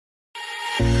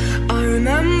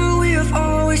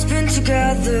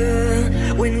together.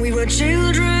 When we were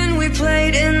children, we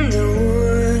played in the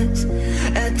woods,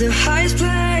 at the highest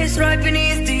place, right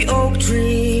beneath the oak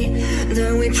tree.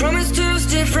 Then we promised to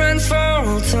stay friends for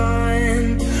all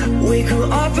time. We grew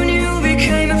up and you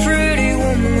became a pretty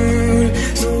woman,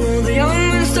 so all the young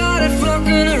men started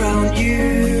flocking around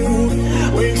you.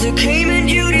 Winter came and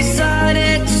you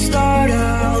decided to start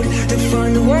out to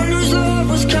find the one whose love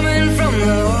was coming from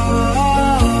the heart.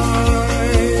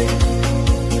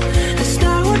 It's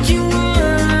not what you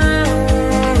want,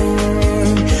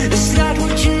 it's not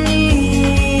what you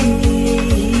need,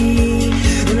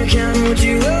 and I can't hold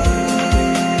you up.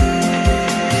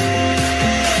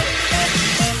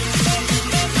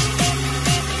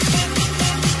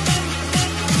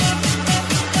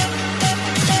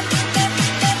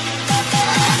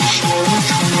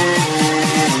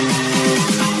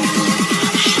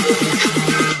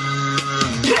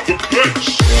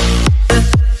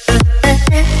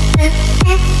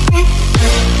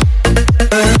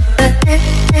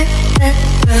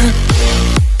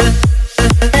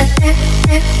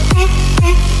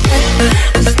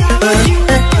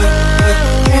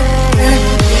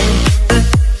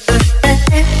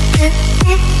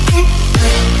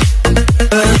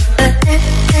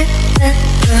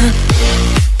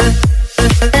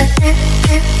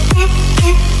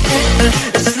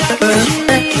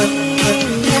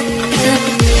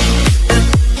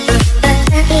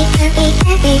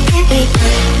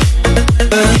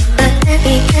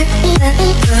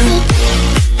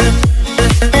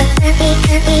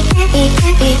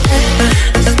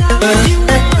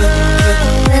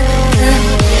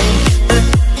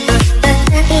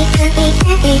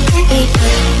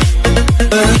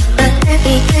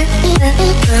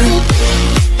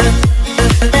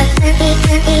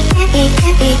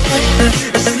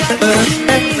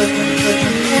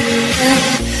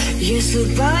 Years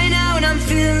look by now and I'm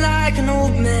feeling like an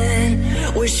old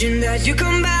man, wishing that you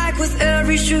come back with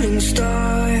every shooting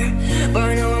star.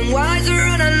 By now I'm wiser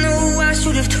and I know I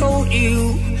should have told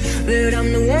you that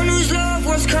I'm the one whose love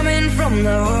was coming from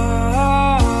the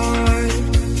heart.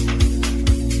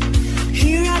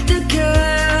 Here at the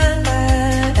gate,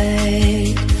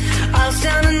 I'll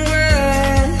stand and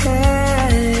wait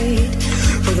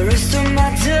for the rest of my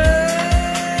day.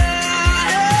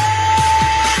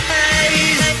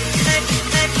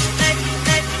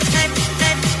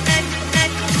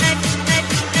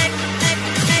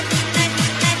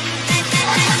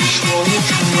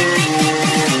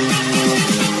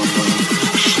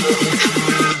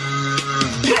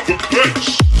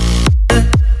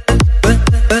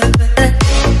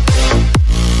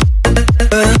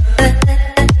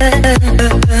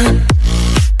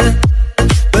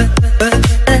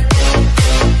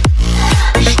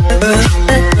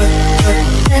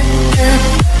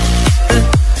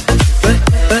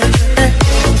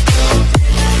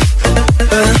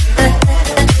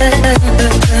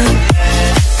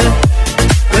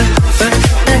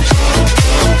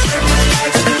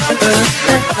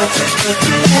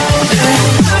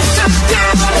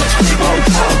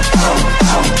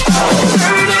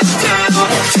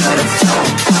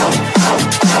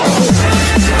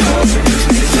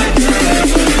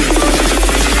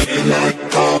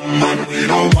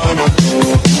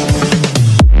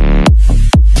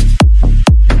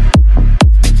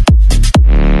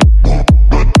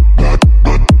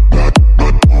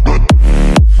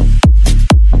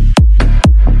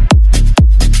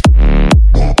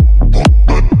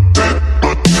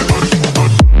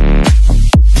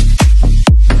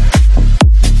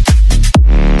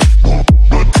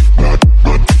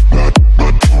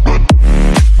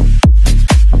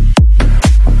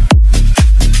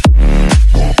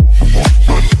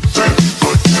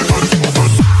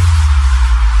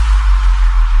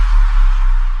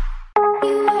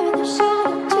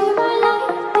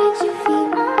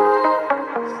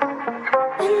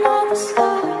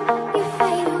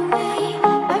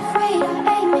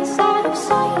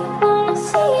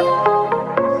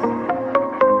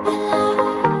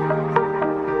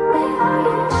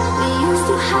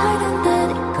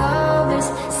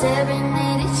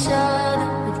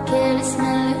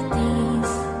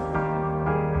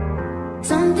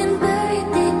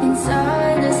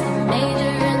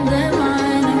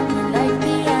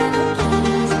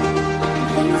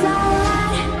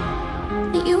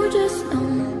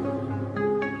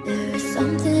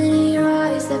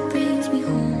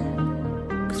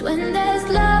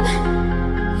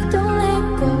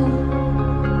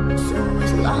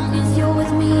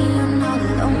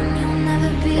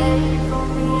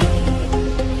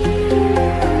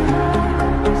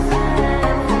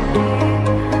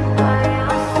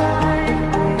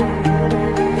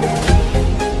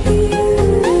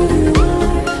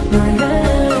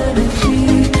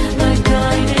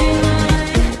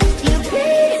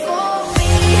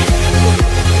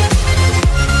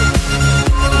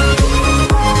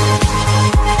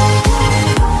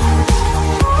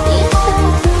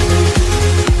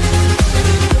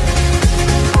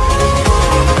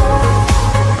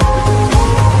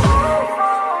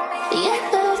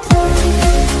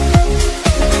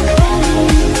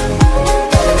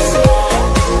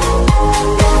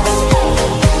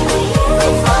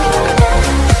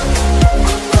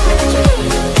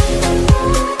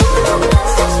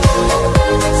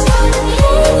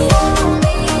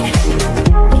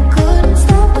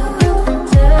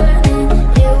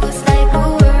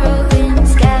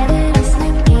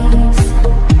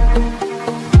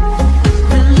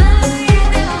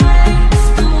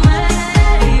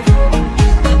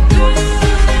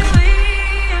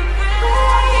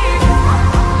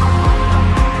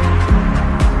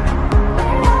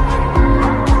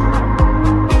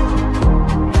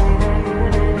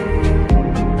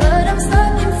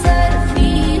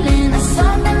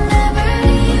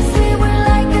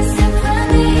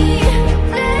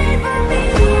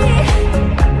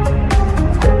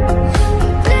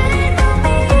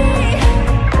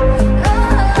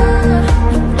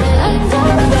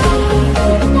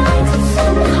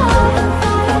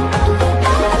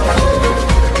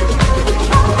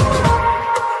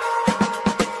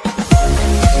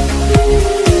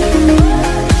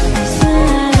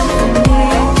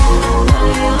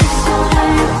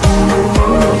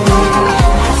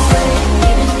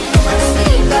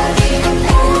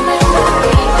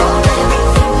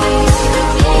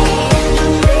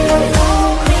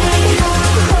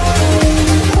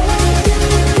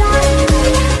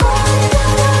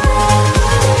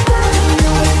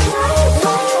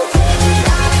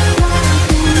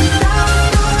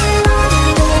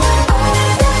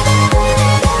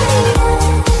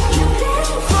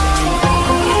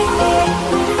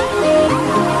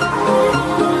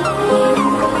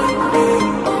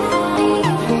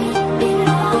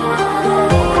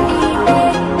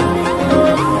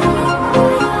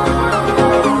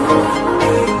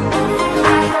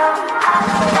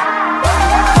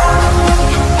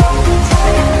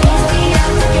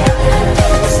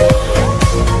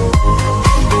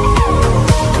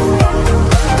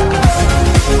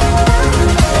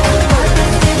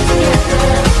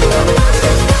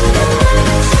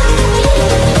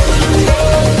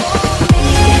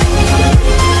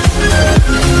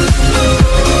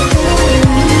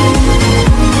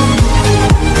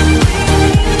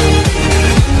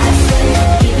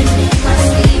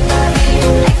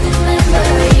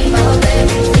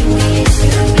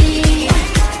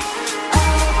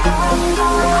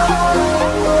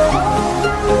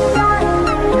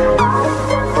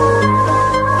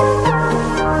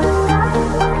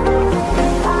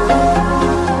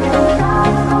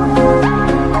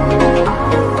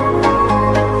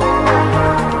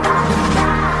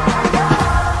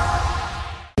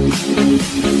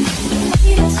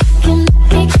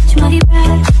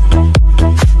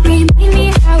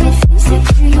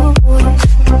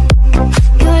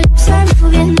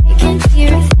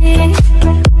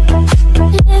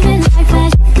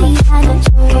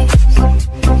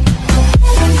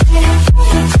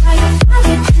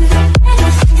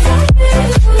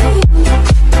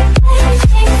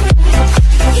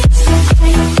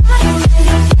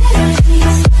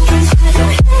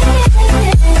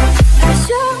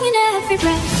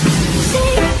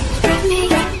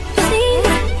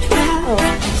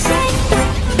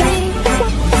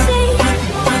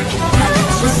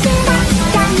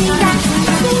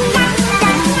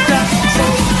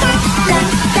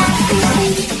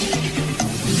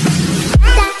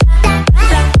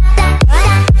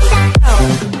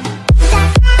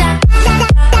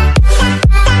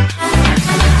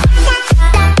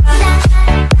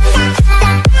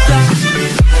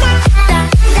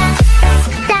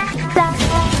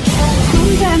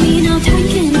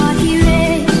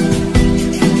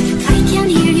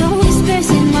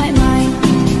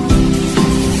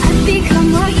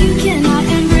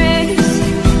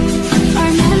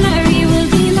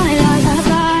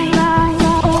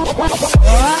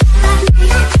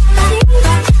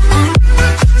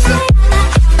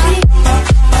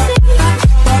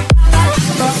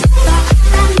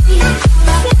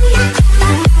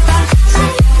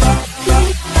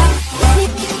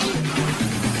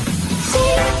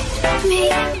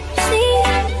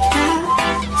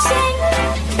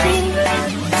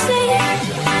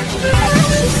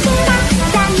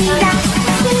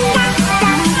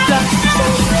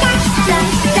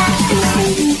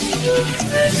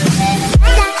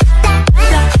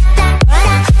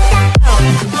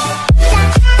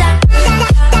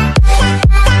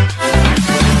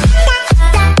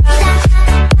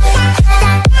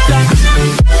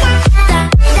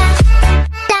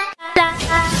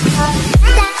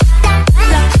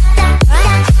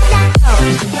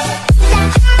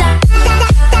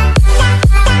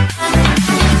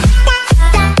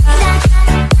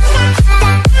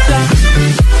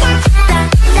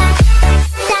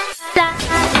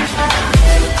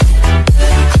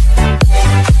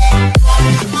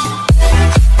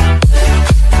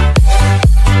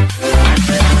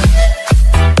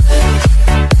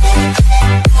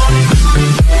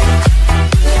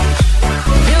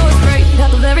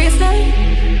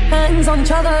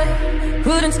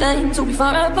 To be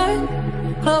far apart,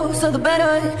 closer the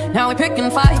better. Now we're picking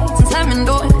fights and slamming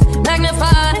doors,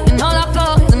 magnifying all our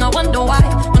flaws, and I wonder why,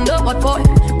 wonder what for,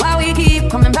 why we keep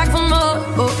coming back for more.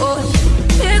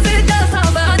 Is it just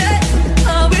how bad it?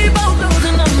 Are we both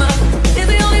losing our minds? Is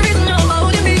the only reason you're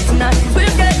holding me tonight? We're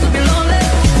scared to be lonely.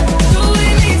 Do we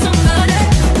need somebody?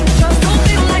 Just don't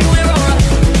feel like we're alright.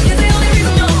 Is the only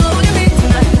reason you're holding me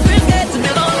tonight? We're scared to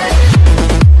be lonely.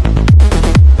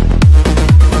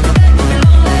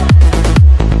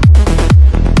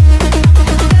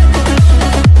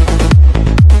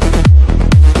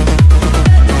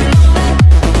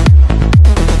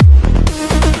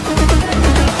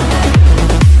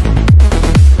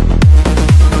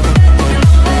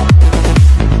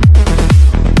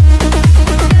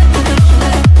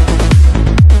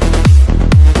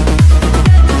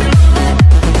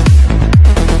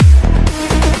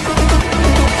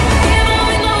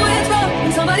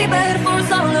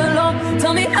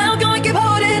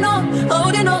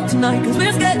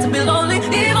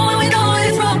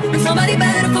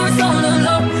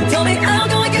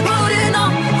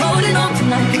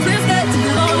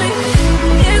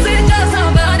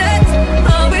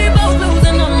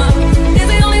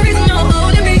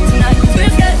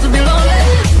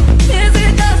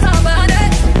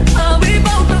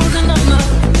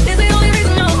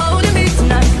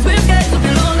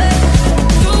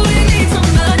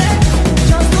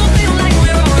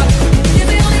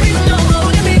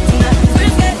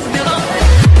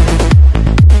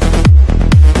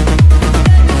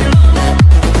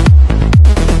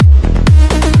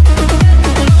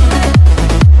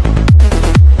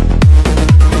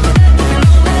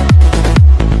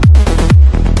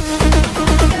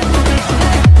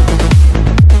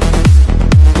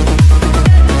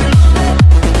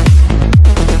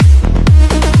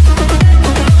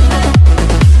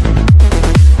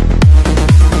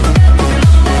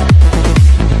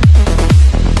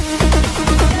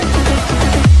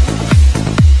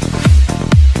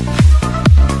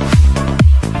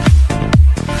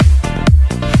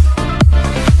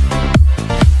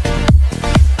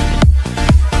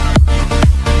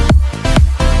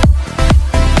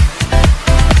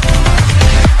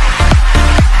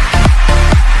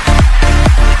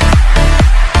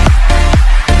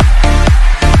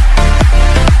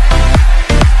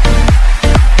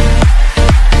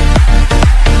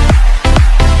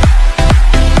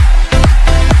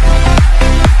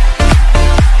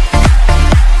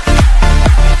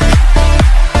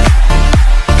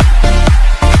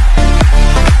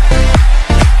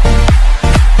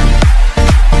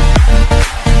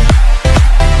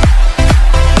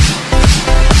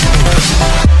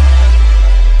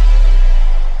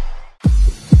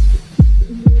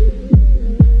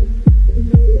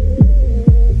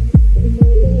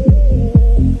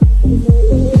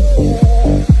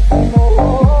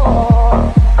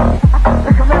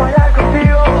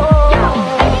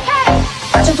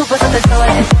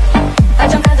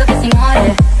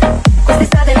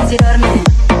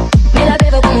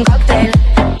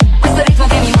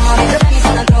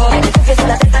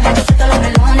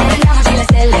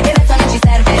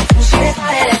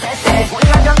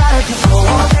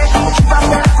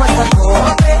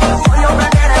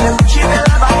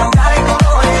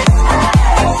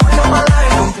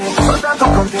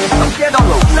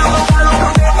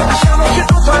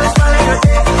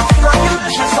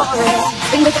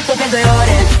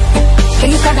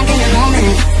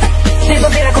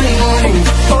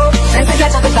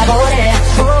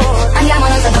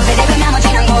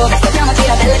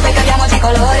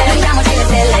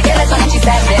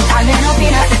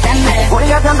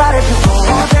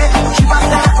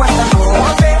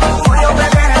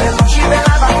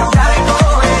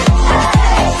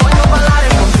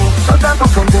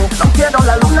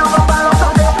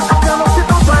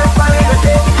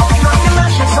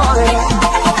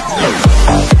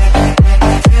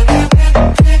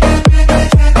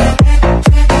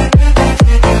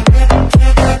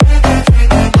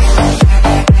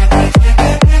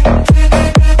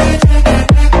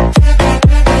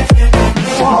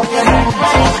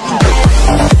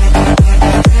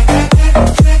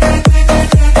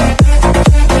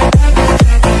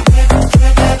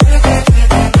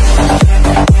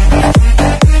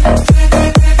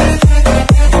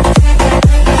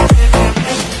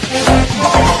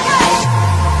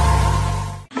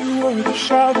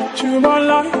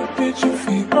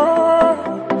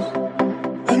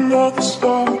 another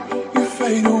star. You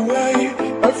fade away,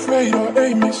 afraid our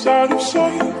aim is out of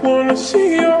sight. Wanna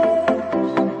see yours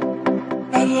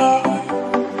alive.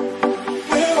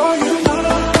 Where are you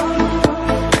now?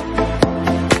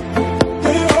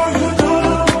 Where are you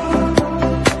now?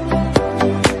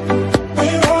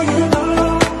 Where are you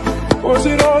now? Was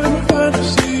it all in my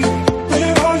fantasy?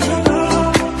 Where are you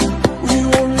now? Were you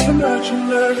only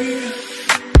imaginary?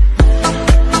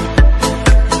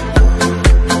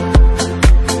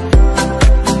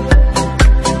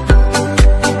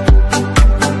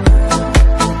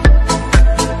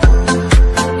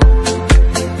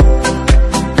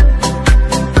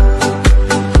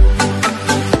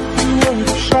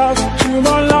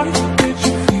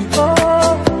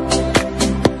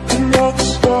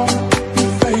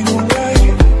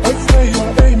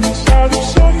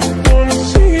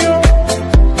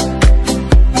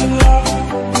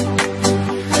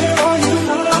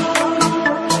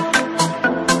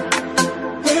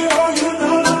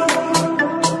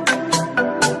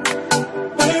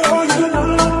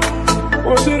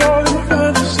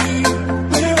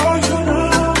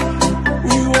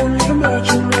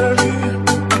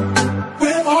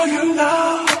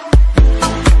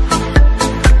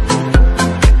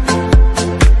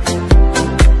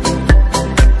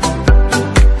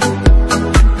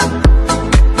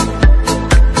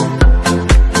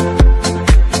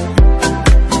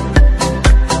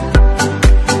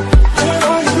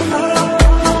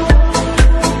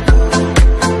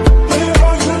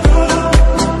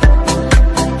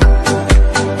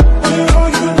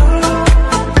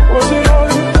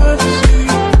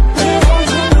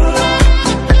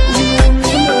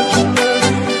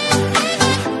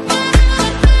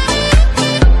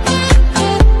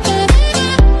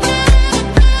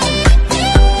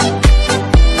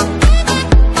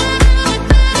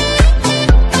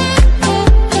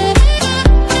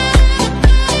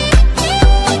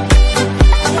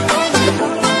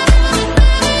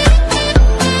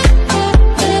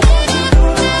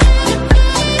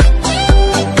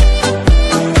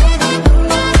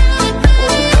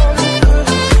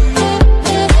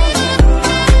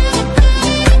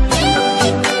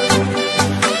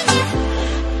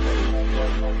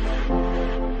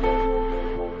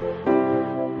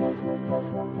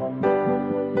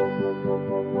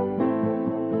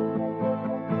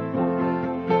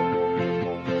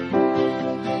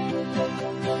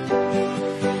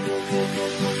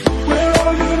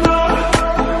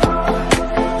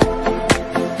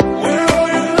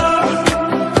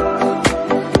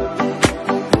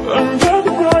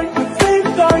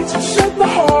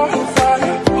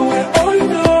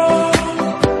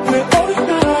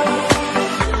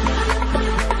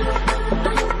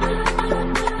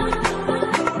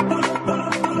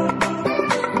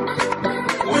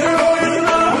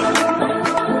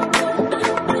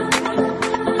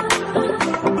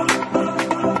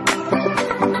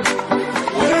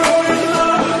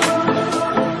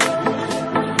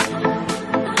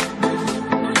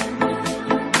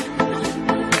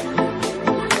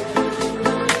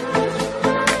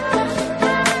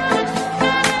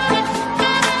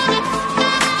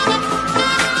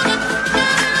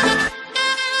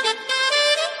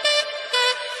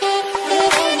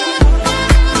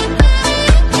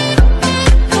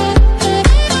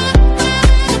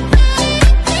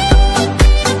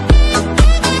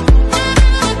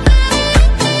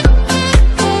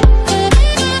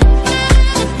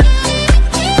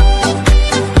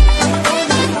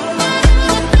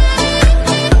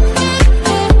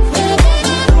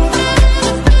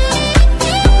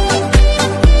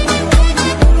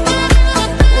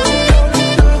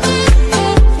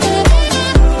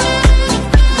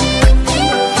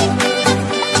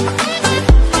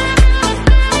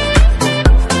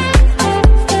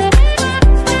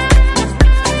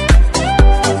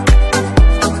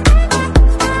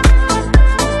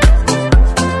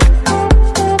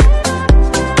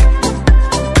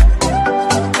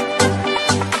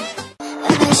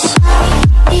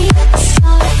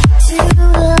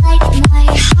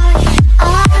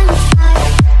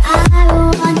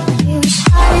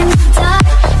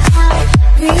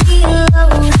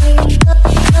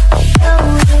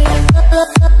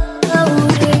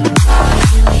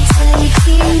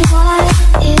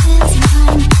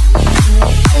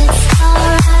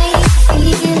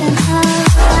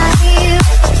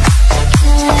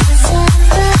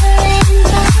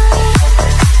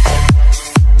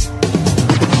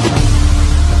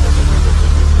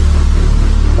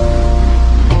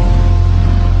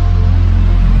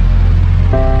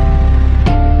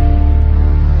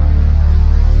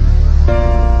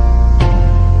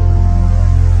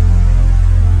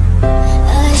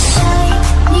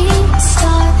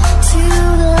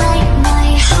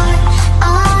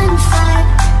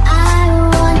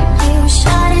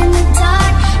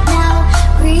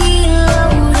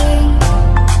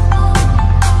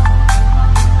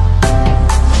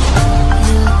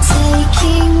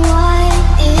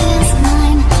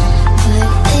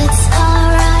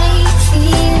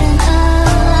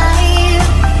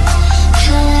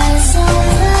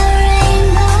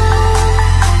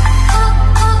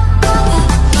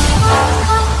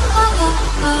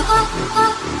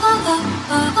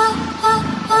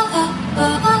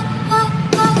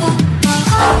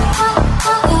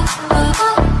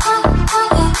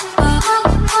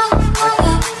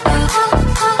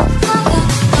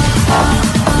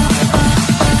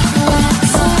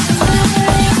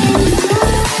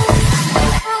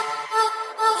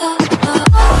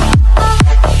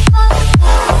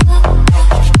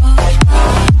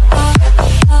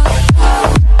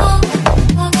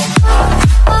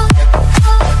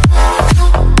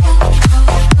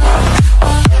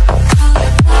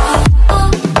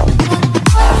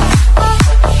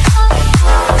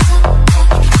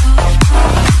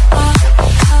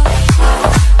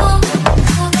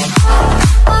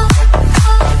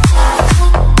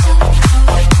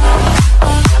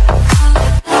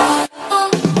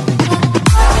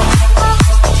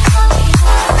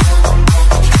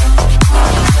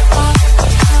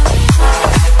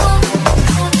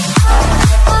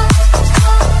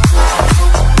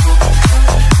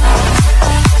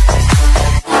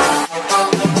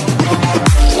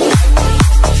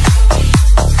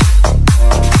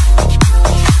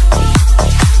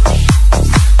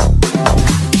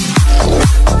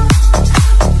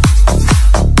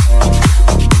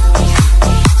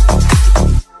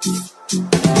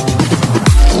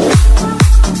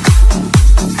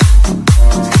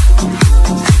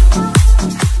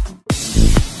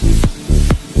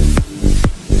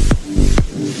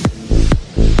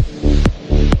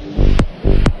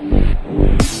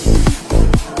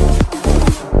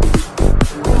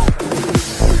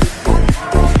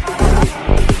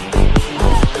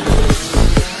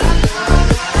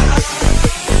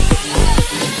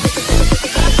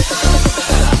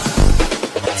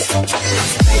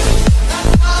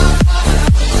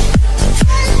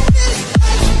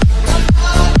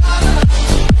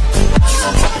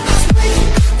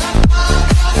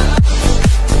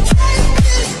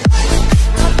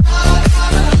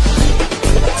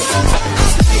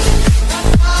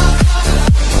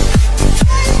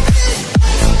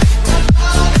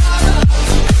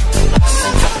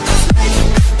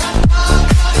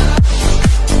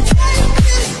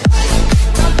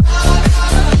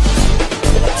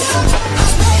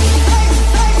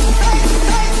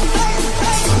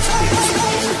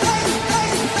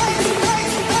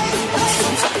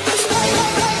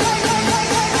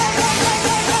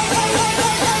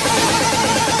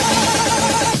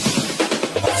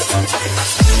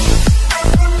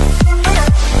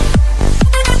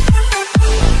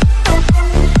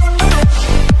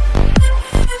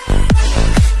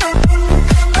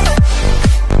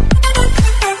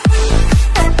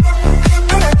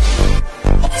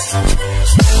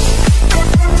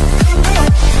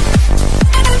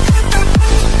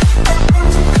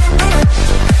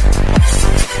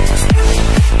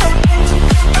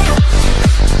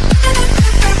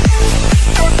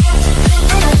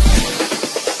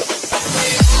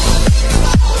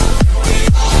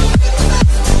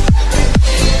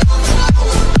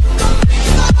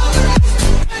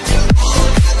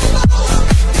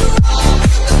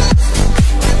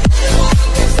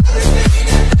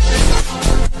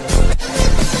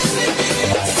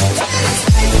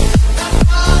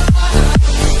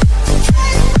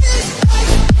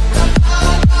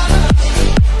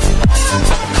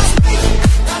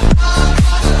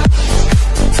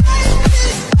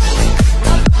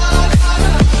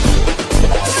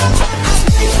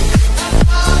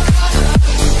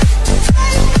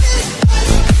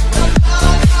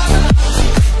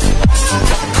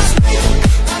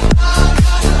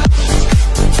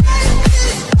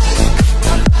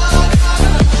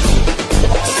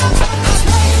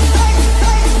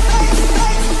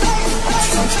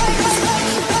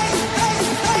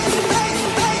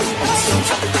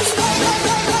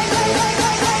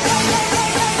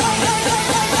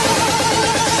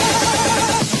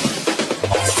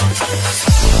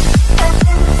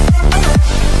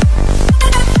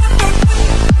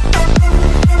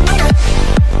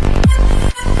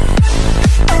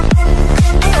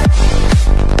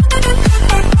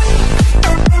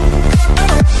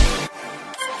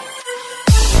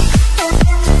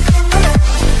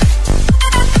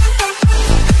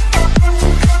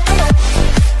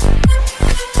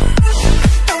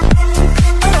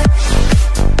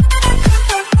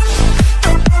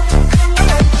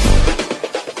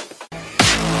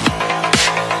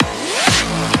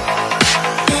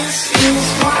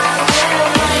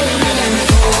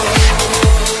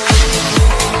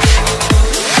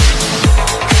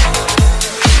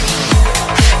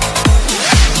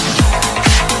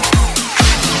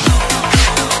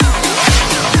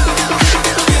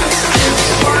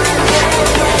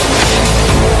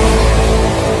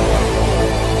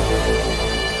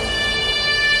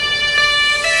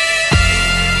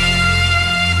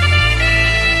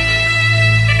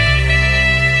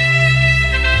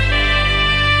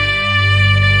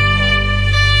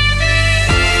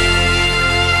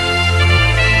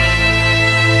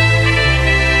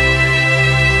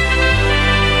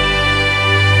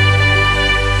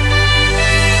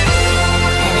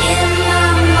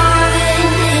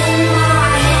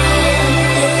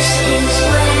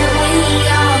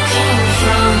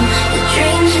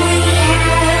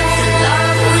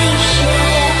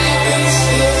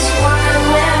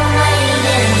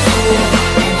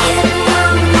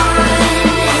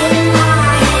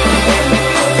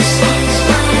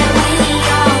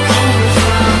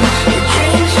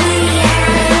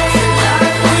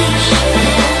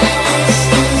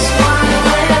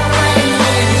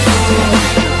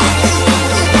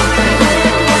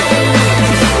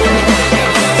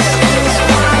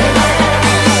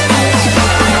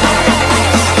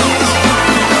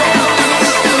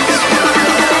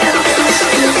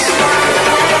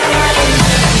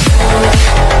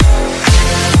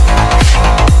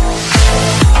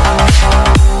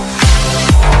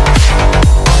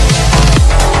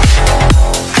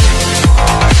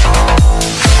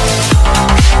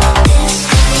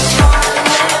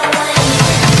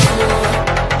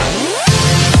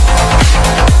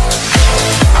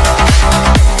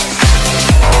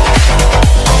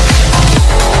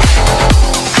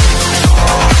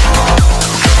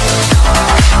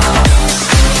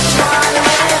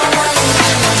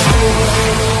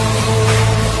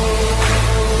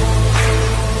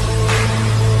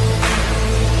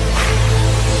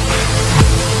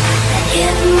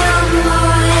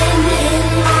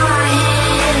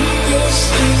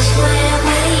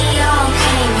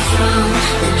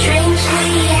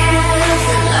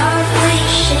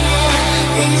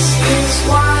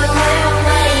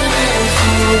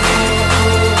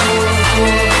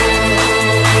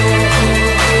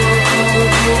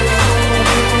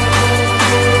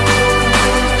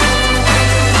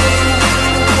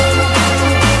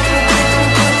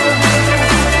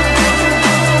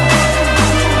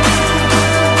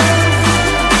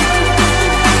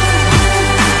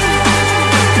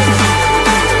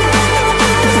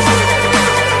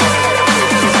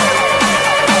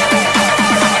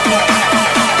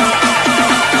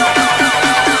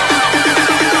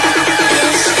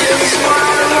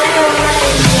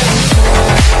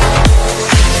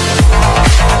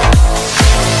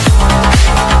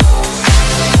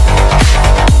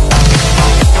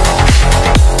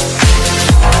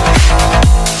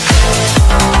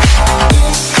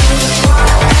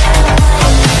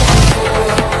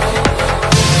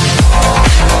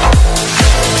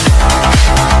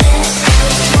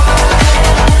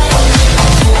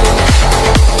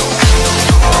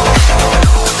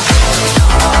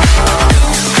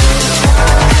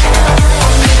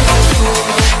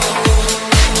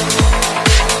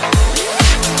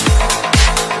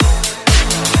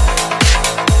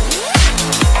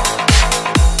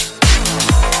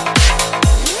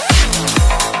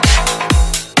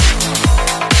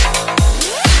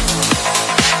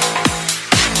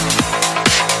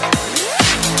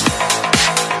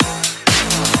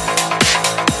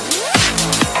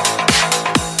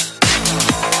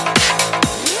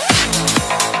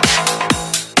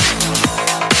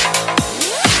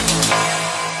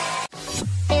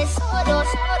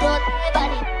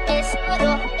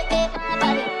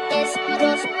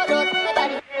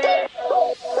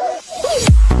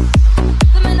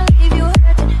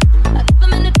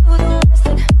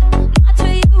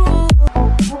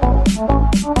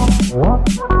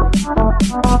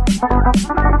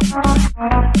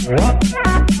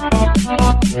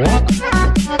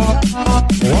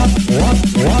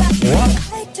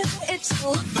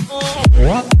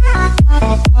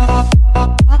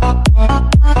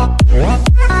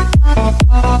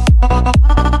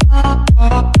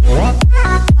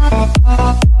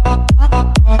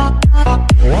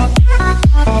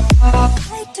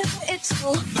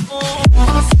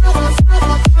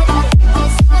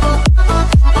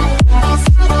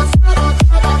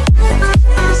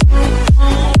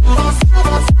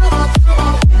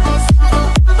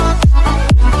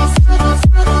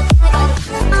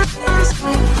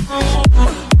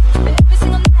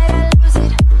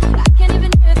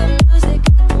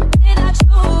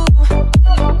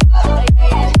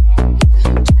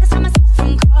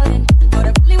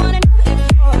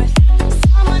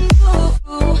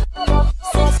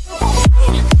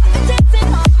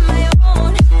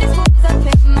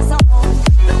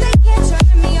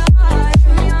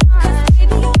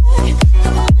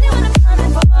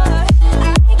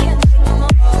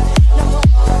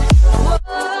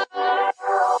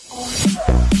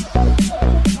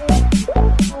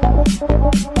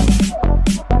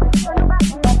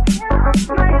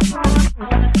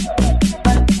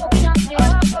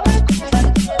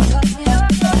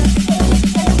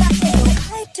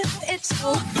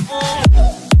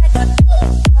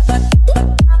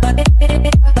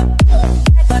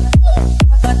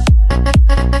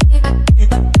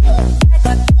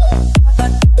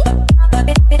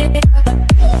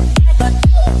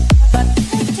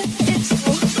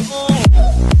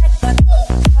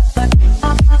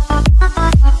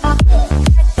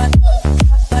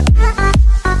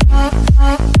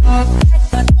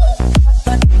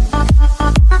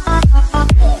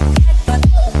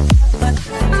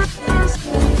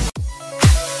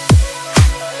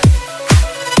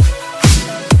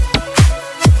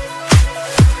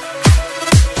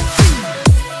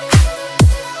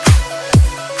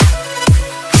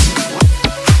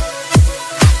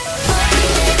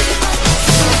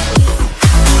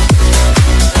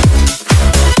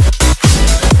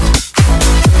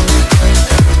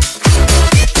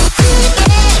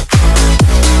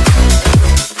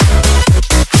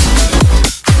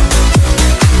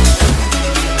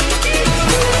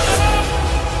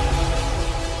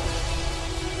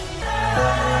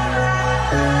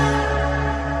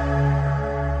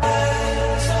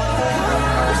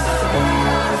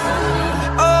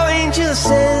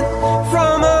 sent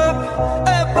from up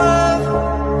above.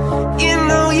 You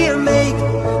know you make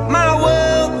my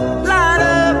world light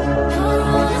up.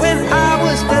 When I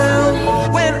was down,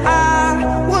 when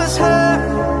I was hurt,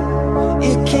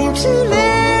 you came to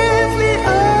lift me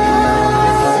up.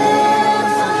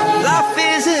 Life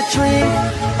is a drink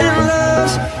and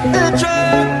love's a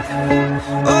drug.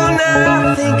 Oh,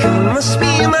 now I think I must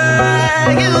be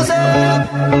my user.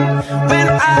 When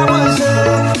I was a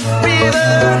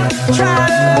river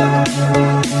dried up,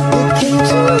 it came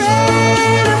to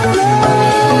rain and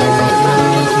flood.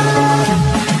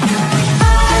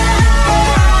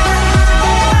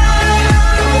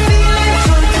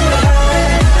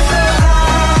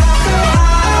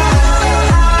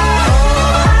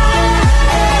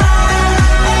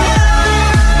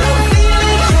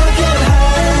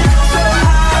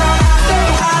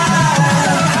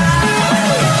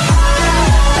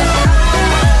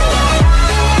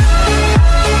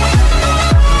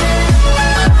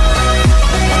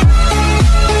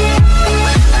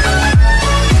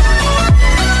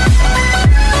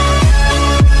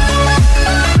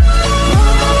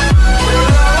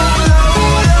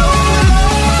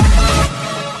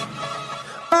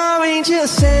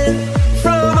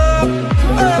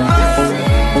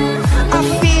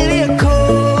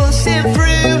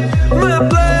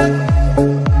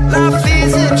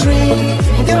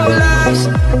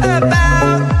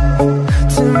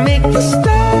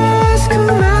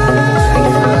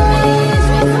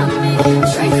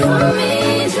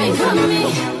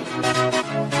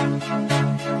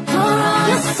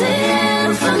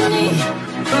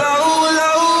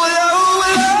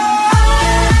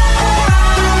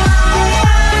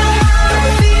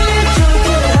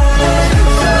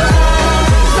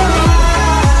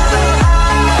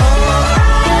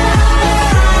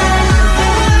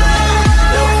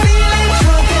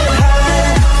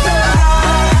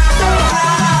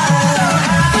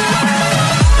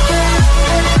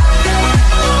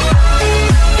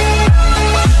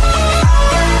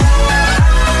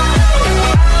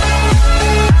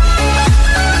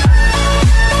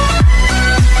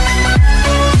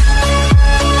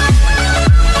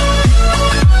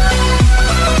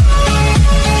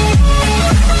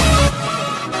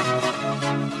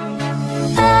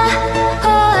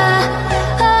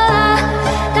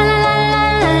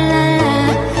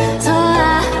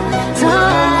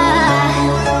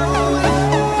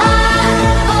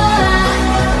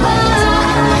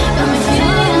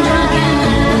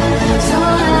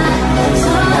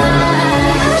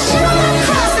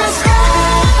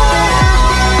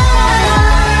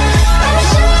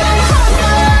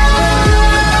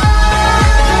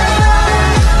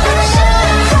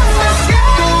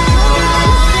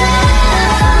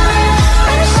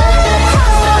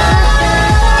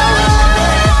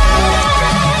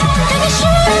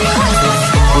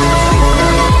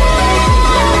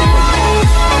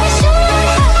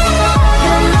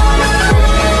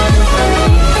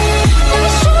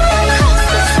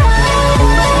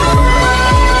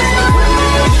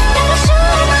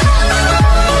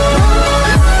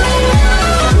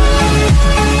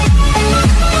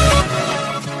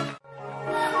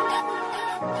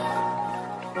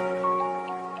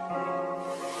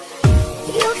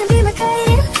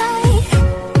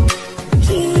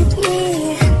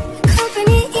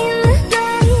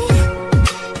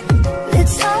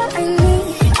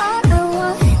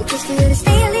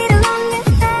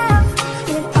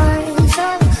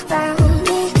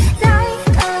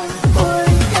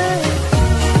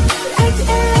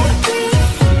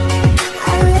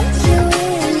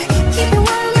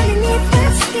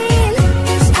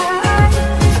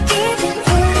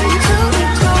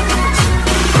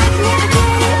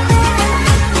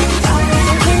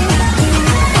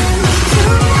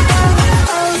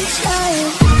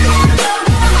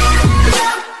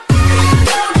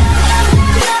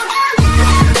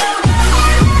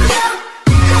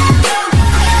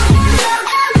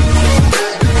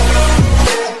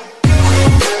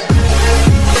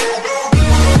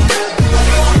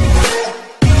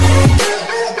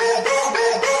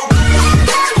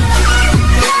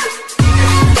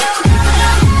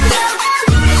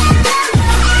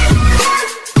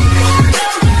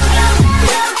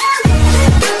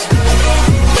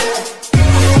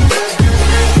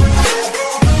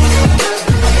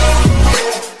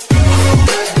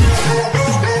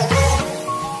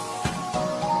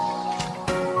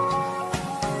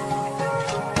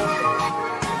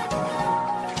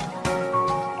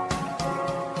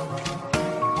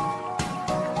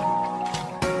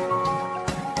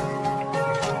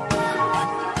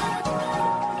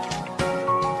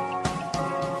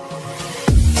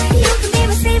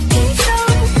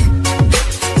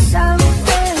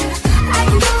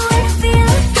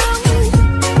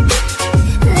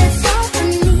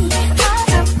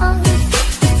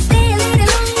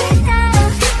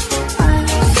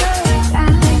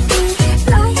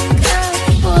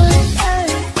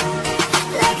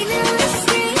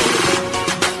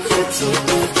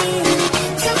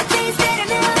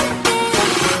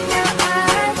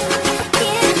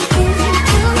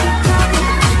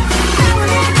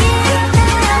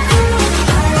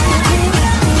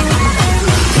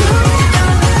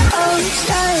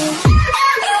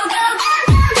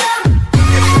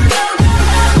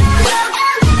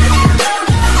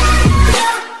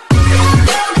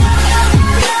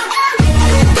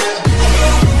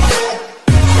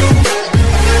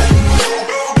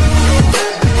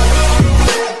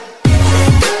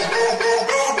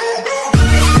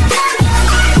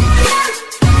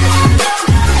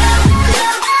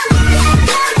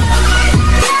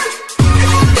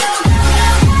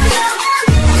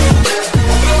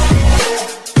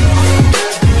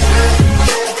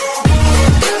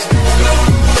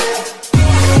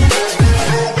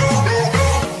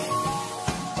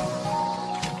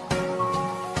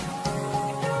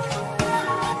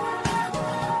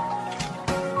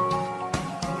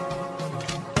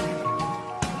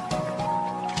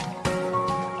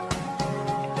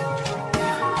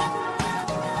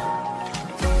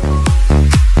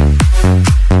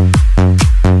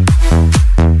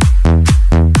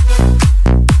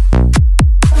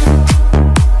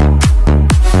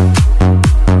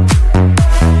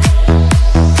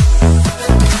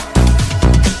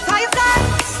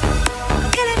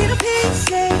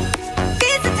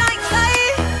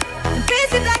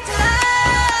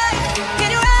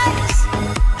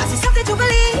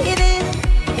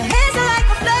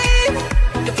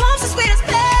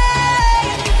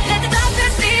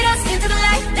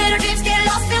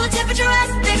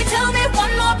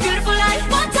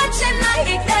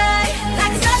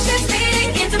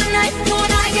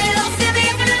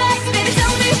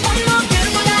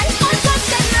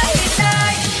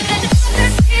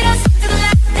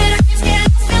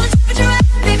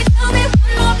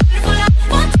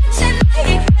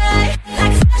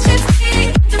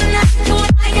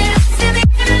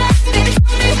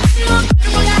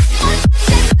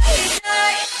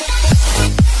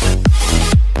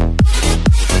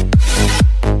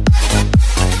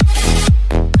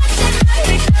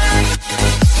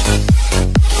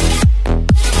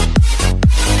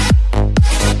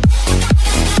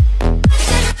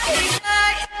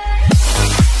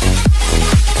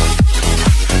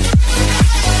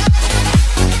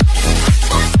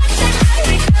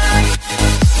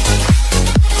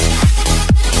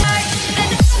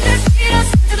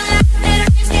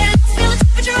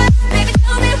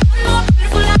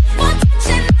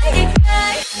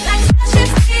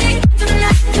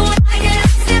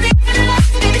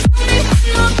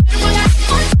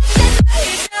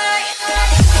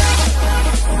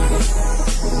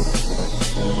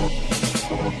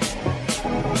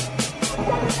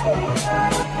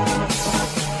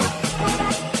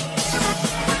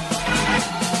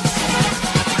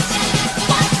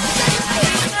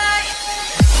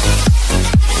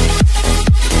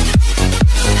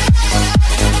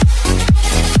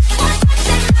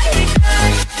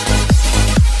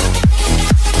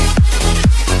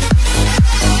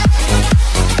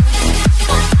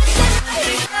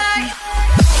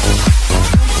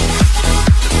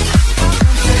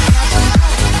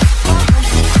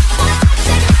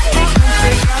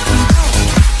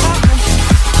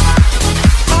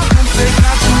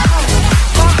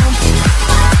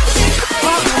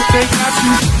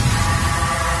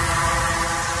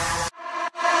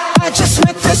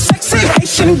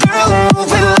 Asian girl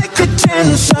moving like a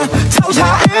dancer. Told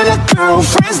her and her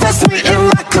girlfriends that's meeting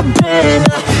like a band.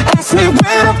 Ask me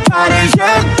where to party,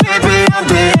 yeah, baby, I'm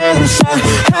the answer.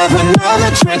 Have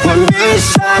another drink with me,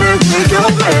 starting with your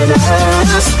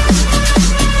manners.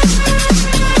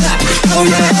 Oh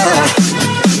yeah,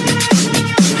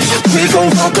 we gon'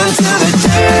 walk until the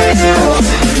day.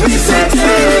 We said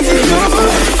hey,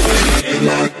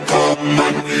 like come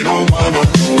and we don't wanna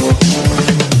go.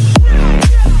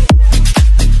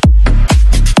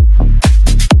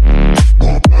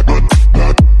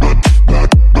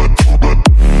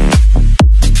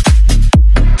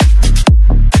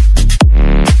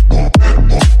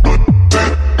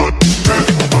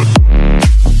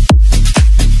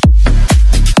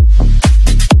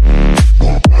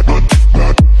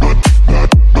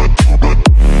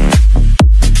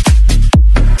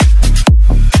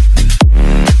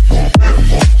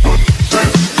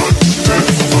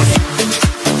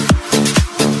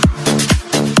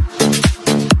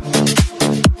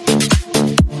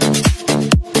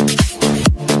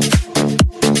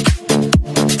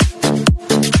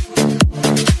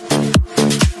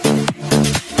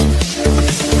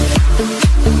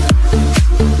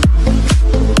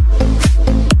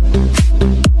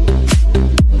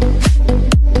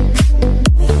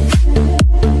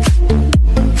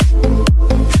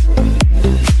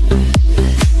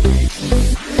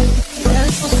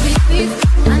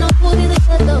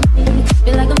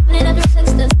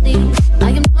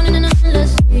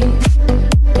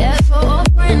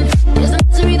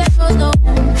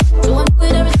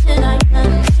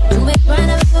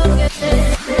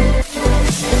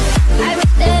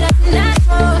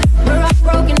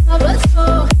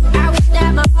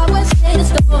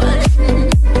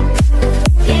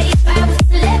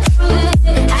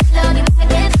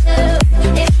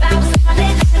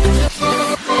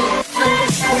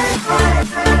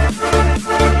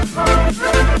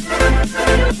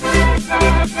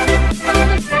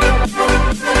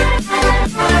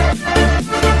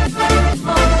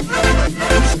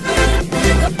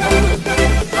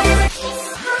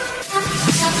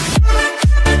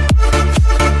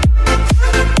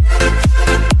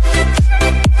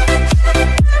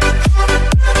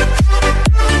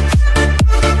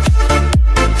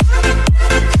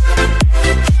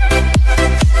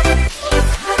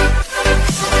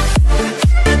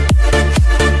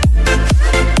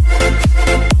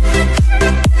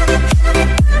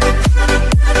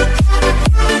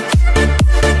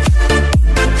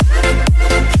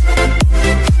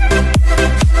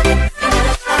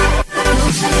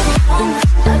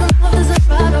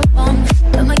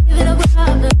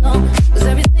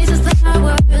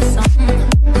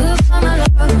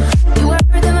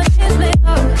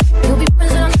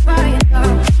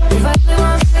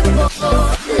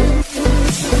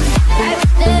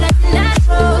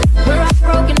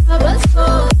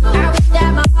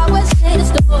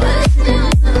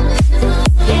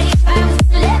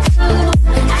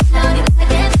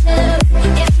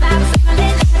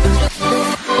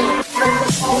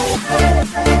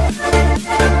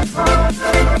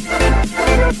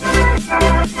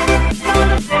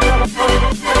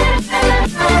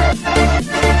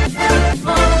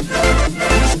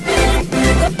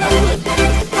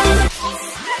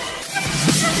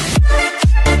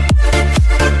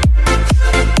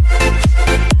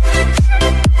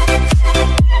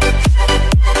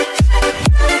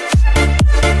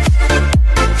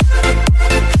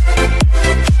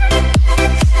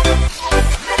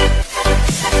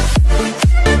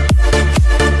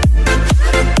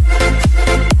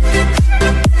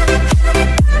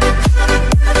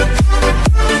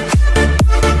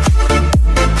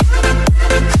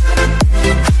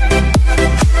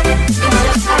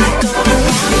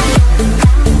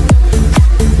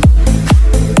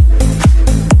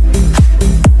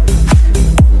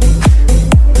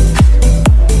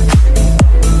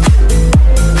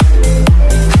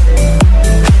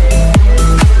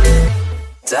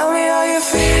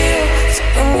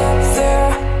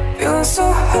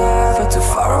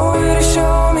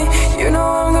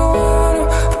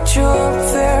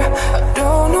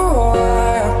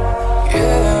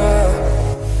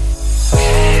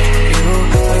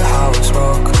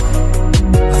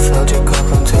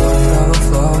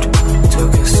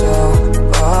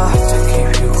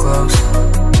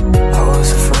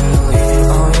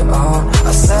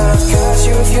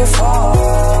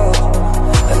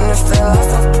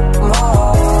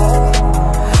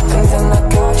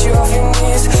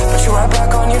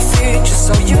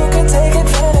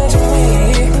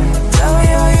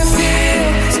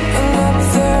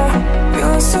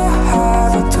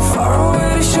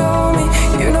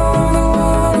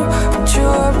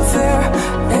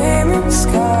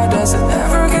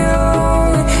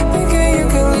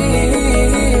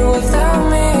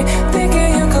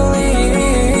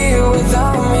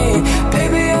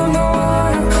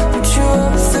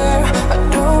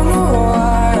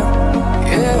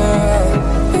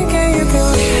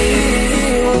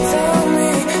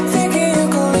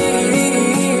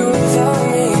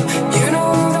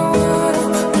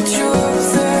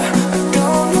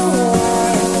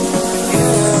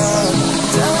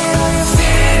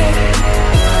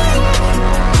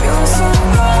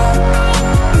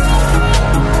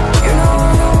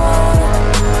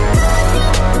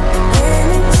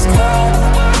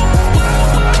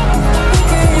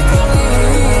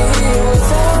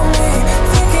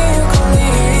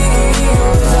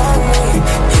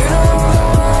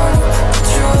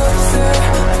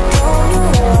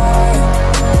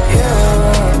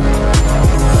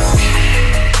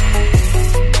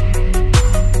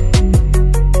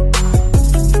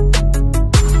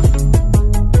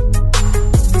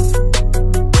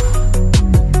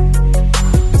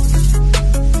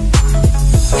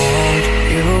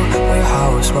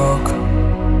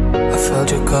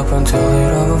 up until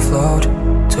it overflowed.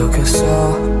 Took us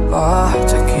so far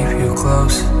to keep you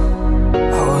close.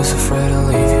 I was afraid to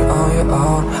leave you on your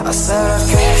own. I said I'd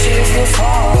catch you if you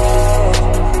fall,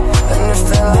 and if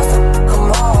they laugh, then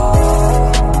come on.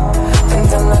 And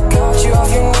then I got you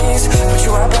off your knees, put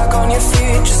you right back on your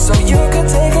feet, just so you could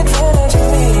take advantage of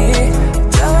me.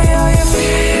 Tell me how you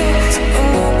feel,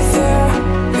 sitting up there,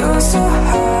 feeling so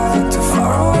high, too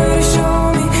far away to show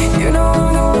me. You know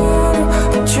I'm the one who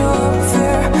put you up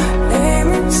there. Name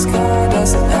in the sky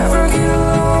doesn't ever get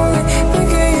lonely.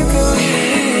 Thinking you could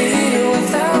leave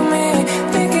without me,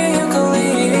 thinking you could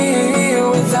leave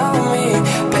without me.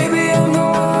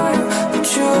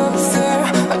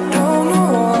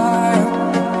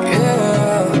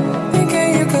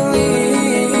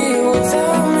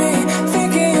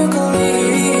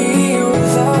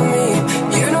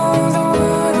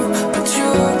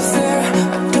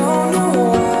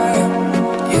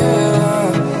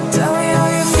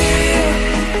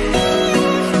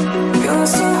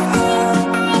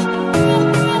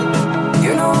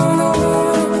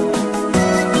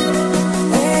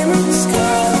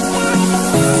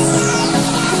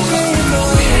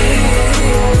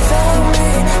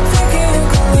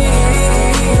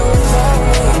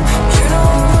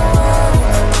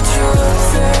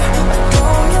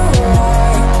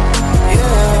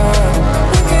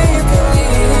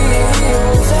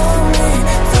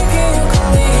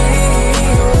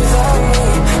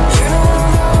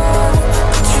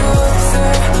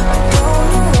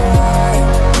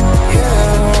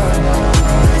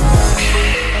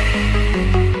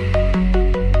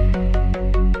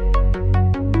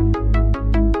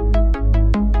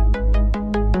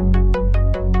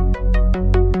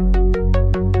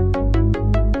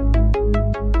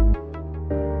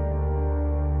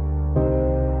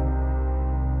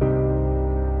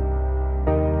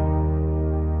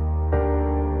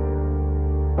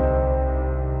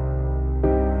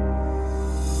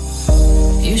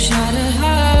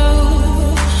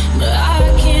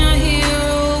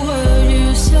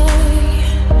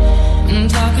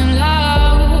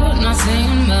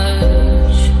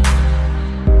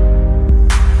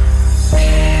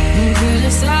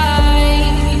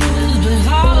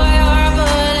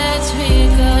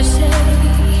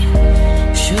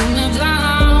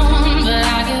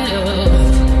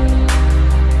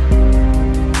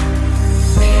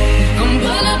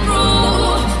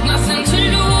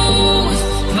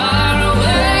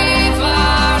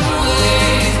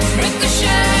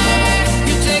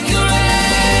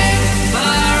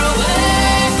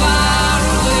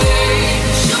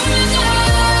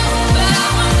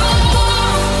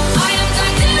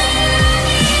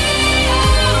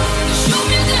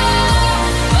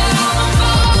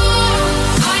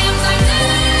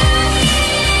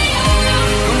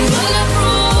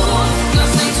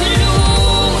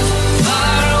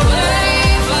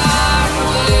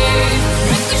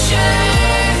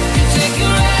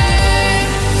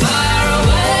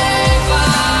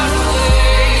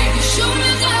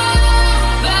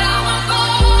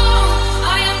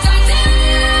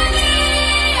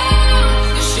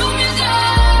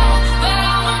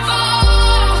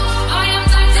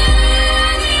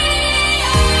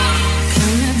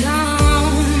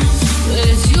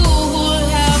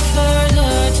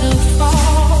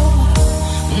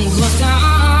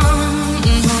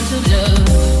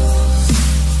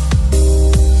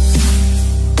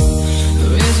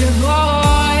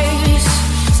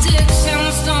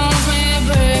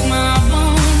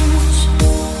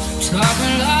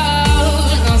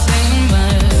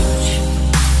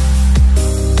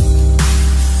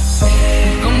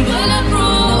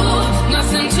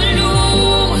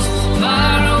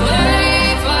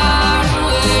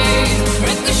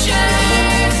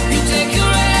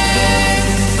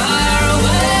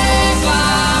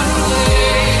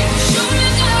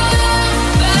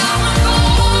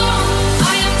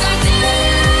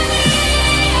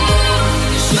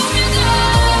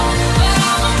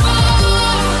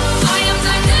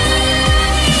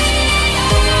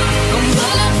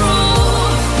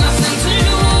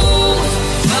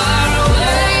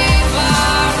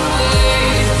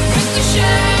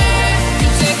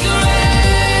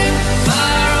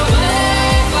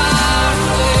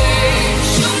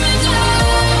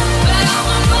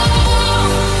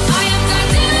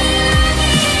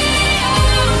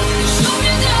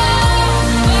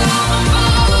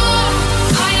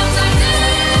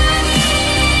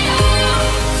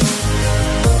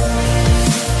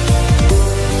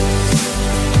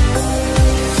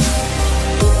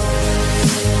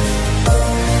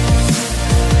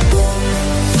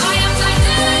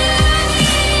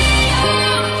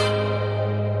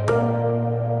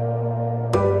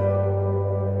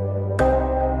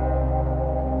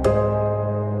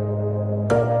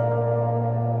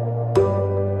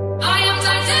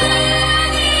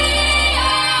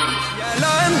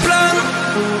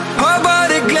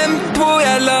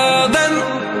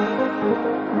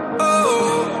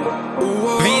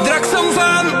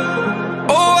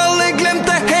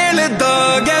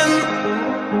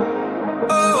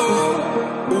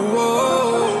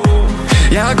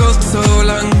 Jeg har gått så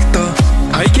langt og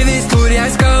har ikke visst hvor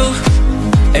jeg skal,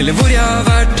 eller hvor jeg har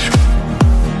vært.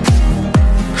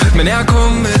 Men jeg har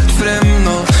kommet frem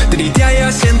nå, dit jeg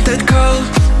har kjent et kall,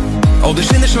 og det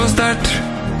skinner så sterkt.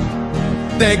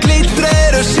 Det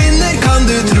glitrer og skinner, kan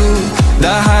du tro. Det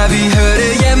er her vi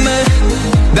hører hjemme,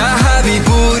 det er her vi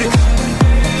bor.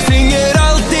 Synger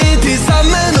alltid til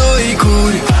sammen og i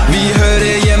kor. Vi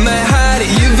hører hjemme her,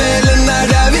 juvelen er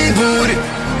der vi bor.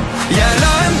 Jeg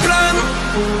la en plan,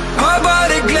 har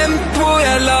bare glemt hvor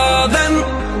jeg la den.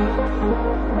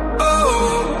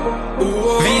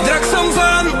 Vi drakk som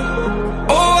faen,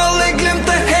 og alle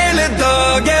glemte hele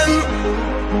dagen.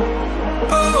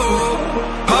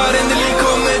 Har endelig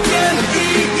kommet igjen,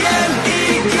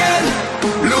 igjen.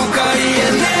 Lukka i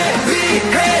en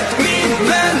evighet, min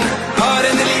venn. Har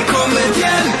endelig kommet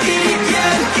igjen,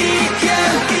 igjen.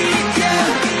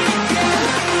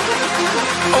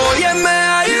 Og hjemme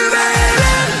er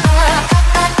juvelen.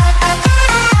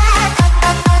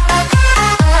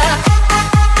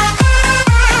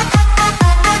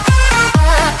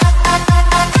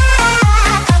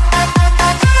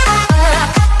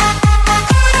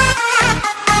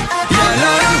 Jeg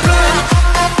la en plan.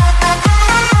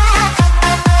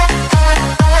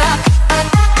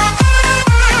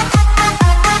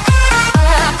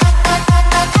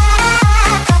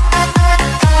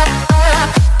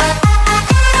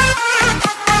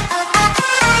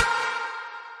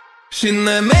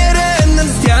 Skinner mer enn en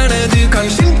stjerne, du kan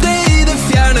skimte i det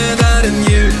fjerne. Det er en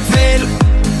juvel,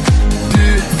 du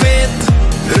vet.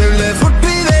 Ruller fort,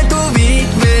 vi vet, og vi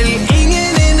vil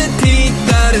ingen innetid.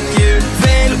 Det er en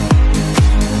juvel,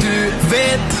 du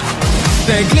vet.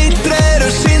 Det glitrer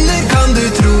og skinner, kan du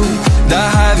tro. Det er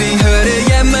her vi hører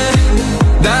hjemme,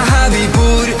 det er her vi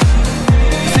bor.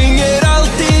 Synger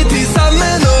alltid til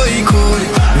sammen og i kor.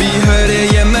 Vi hører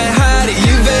hjemme her,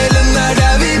 juvelen er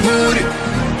der vi bor.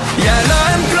 Jeg la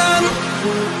en plan,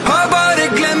 har bare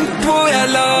glemt hvor jeg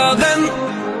la den.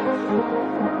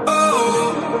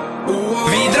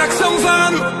 Vi drakk som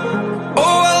faen,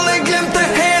 og alle glemte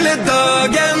hele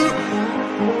dagen.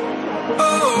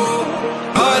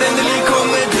 Har endelig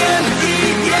kommet igjen,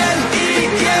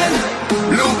 igjen.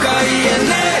 Lukka i en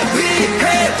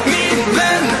evighet, min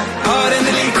venn. Har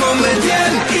endelig kommet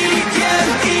igjen, igjen.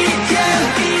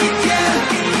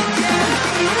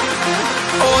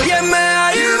 Og hjemme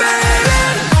er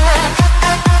juvelen.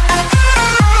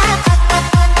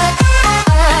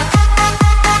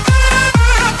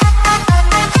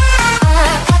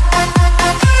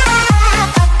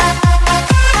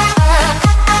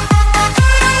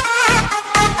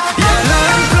 Jeg la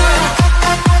en plan.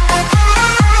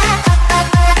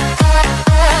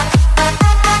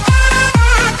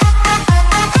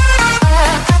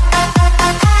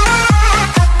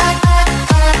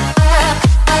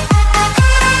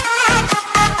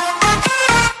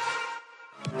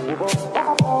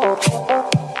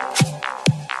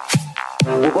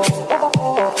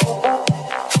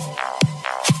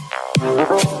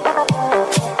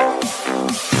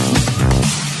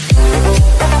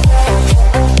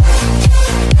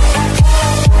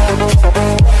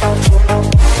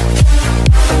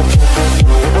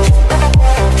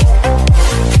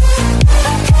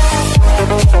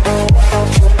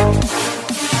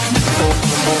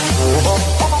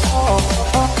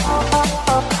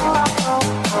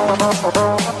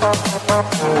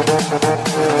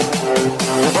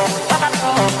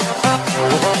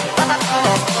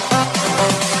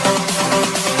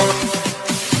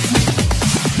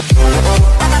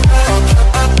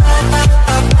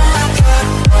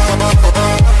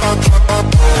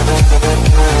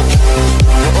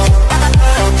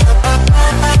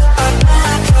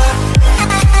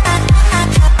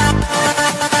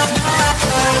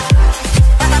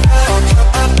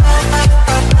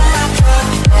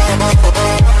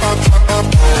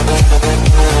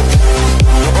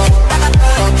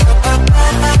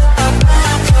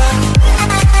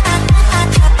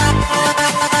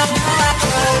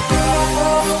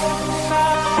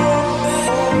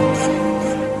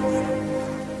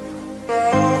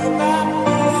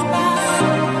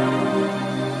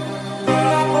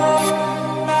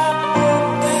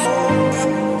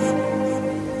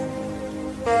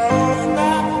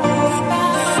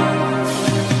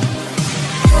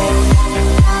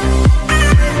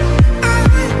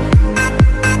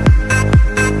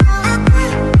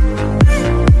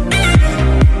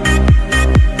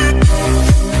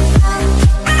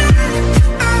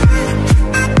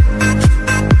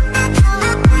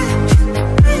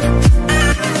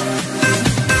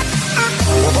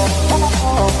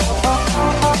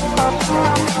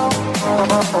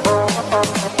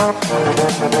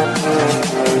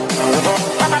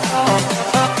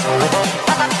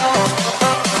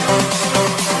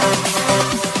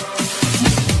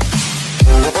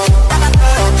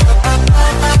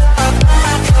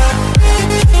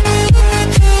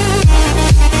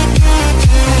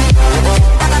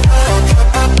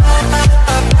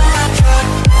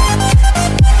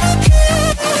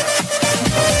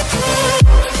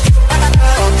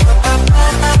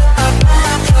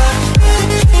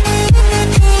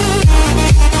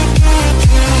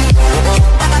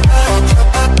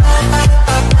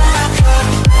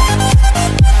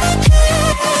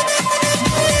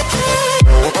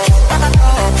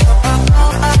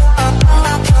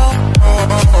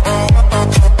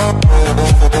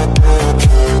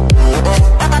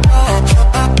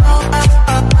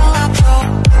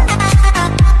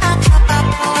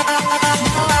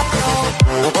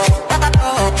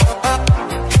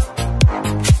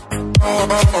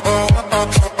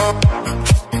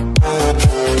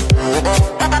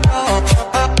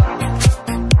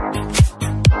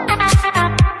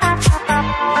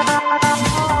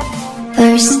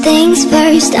 things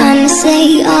first, I'ma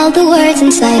say all the words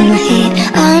inside my head.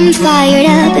 I'm fired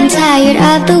up and tired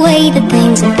of the way that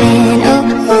things have been. Oh,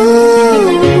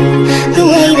 ooh, the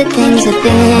way that things have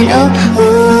been. Oh,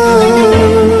 ooh.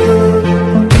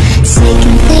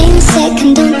 Second thing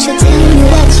second, don't you tell me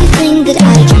what you think that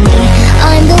I can be.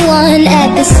 I'm the one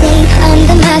at the sea, I'm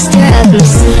the master of my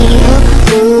sea.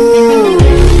 Oh, ooh,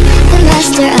 the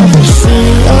master of my sea.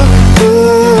 Oh,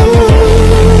 ooh.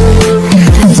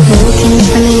 Broken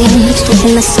from the image,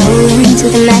 taking my soul into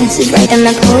the masses, writing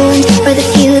my poems for the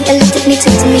few that looked at me,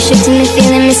 took to me, shook to me,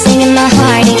 feeling me, singing my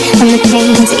heartache. From the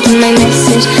pain, taking my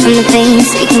message, from the pain,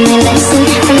 speaking my lesson,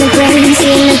 from the brain,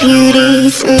 seeing the beauty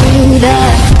through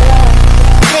the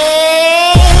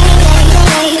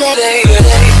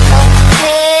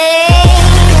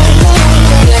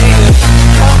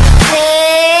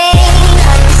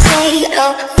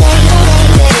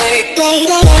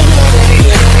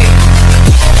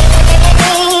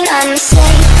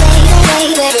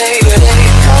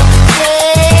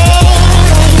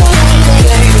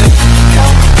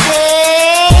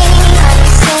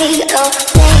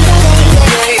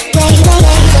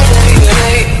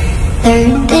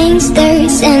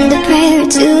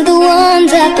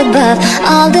above.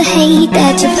 All the hate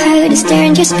that you've heard has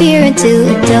turned your spirit to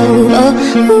a dove. Oh,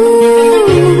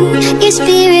 ooh, your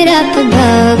spirit up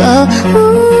above. Oh,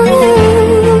 ooh.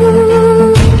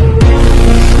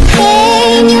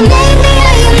 Hey, you made me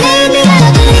a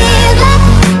believer,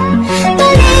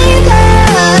 believer.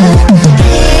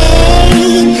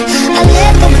 Hey, I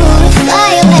let the bullets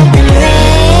fly, I let them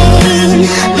rain.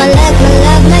 My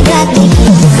love, my God, they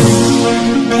keep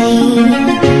pain.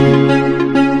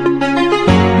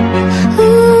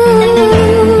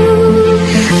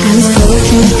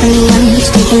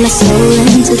 Taking my soul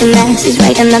into the masses,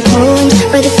 writing my poems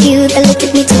for the few that looked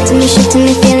at me, took to me, shook to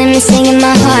me, feeling me, singing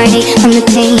my heartache. From the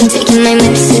pain, taking my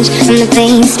message, from the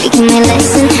vein, speaking my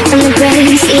lesson, from the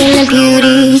brain, seeing the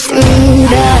beauty through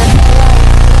the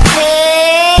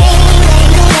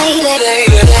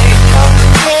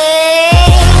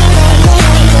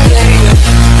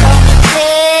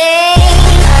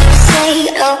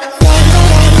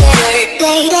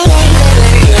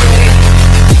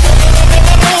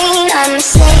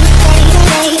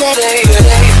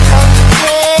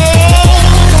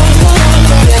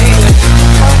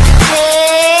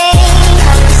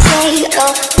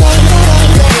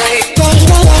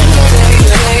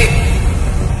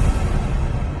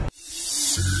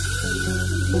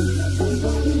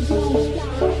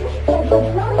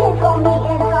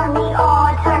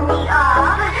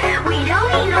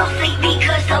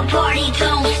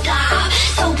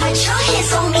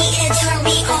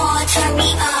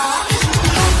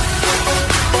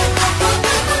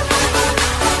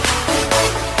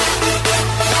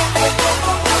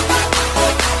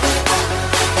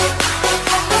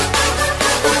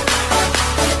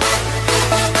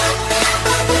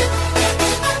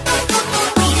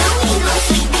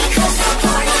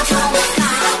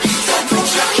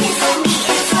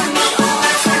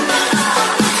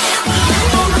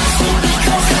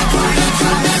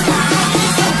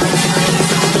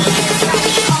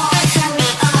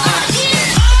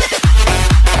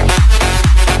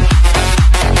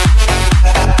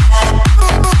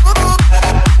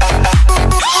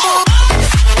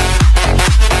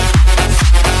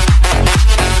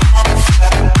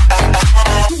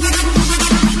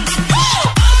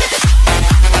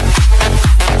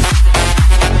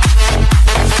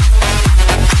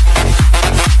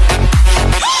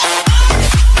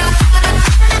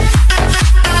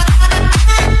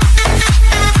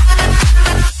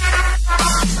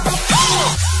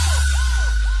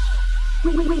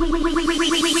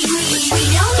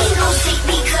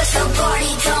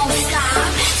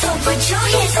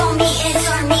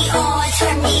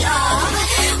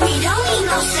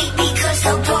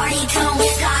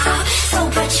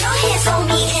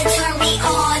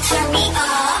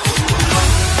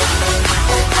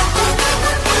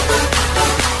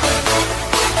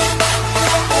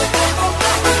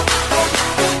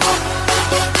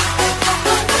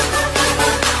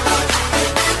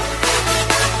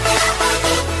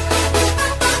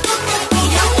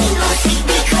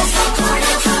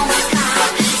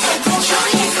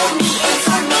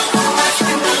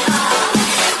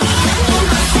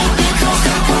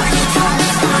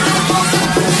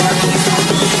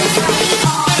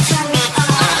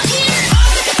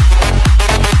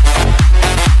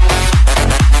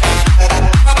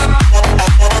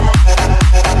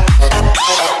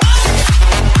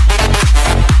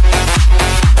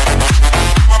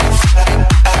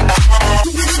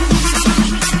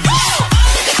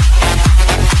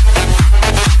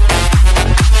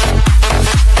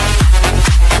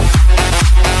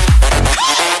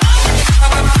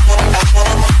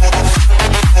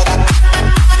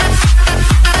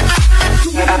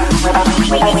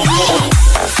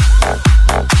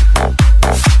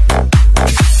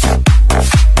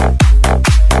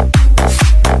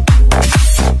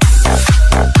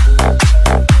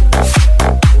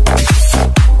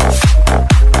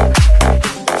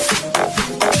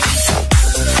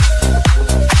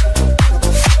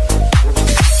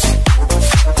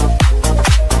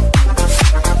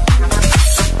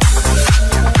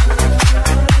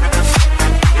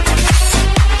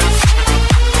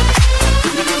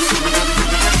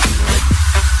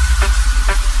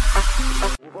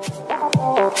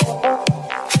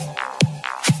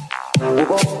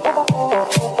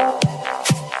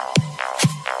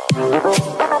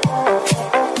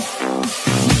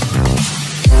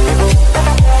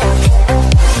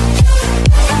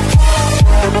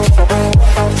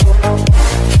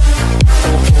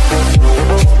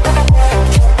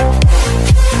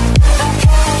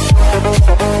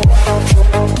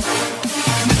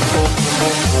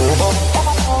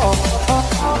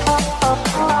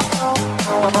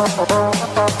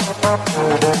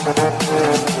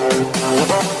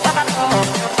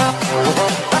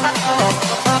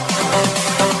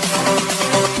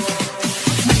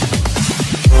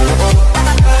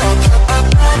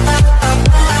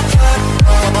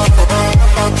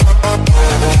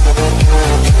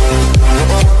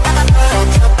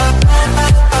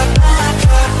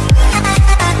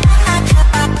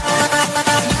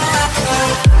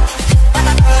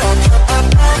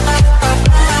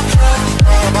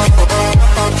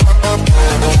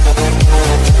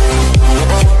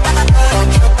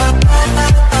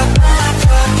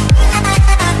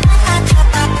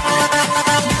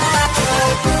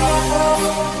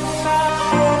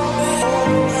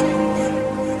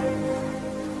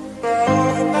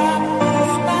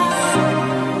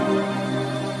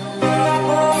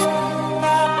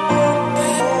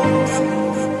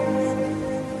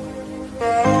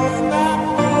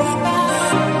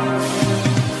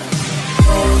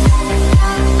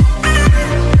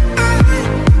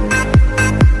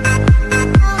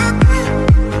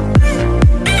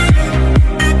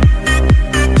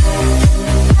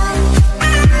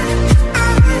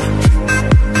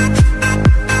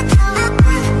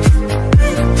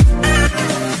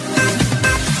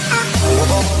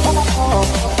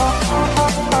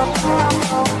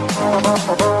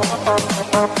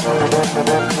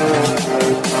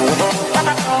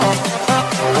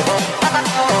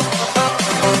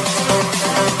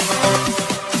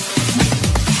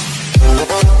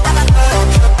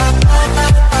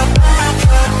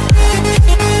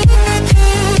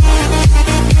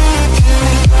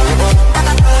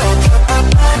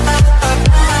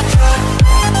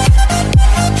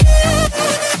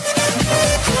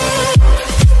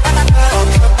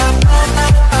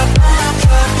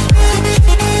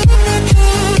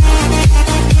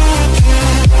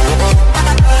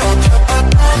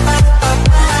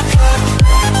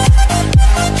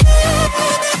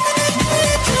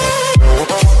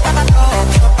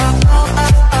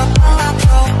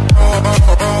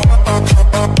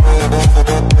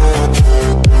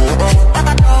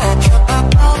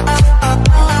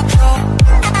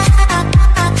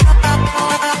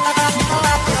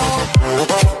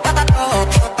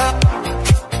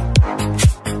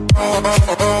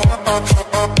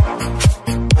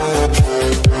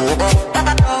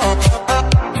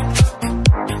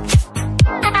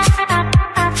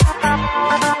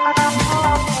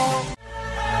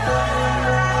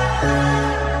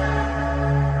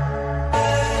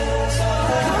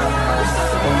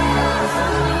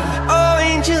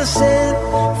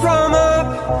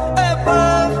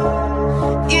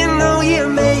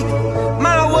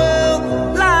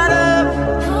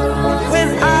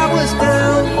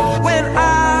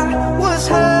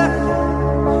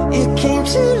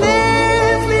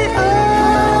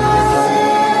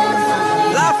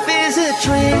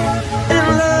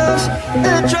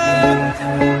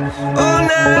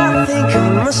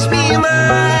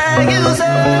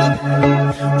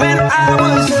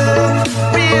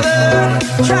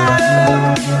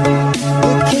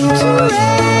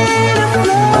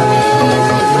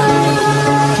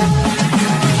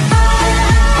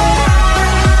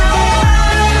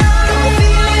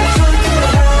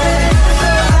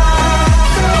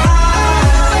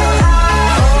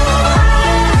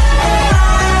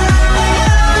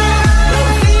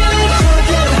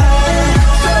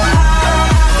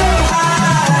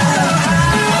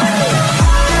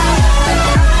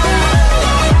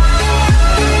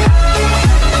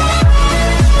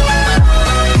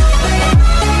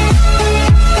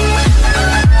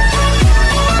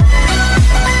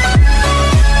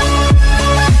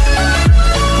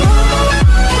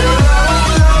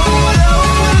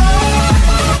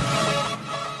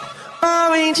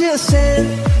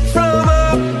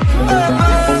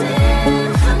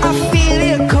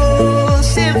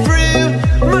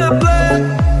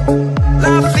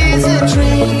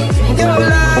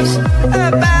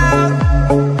about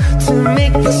to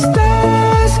make the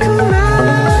stars come out.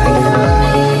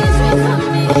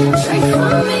 Drink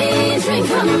from me, drink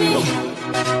from me.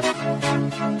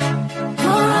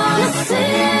 Pour on a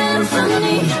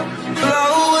symphony.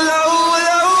 Low, low,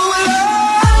 low, low.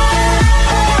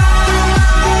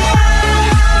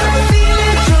 I'm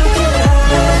feeling drunk and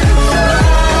high. I'm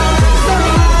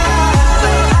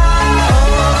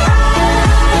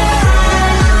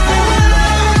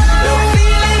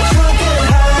feeling drunk and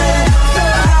high. So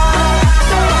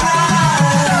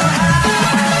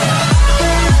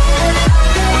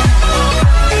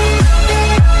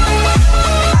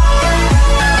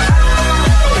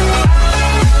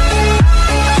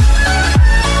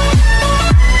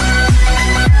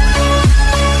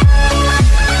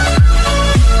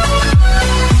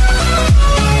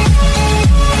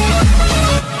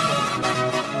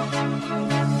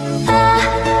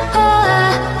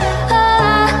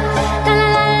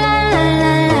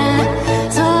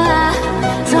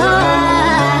high, so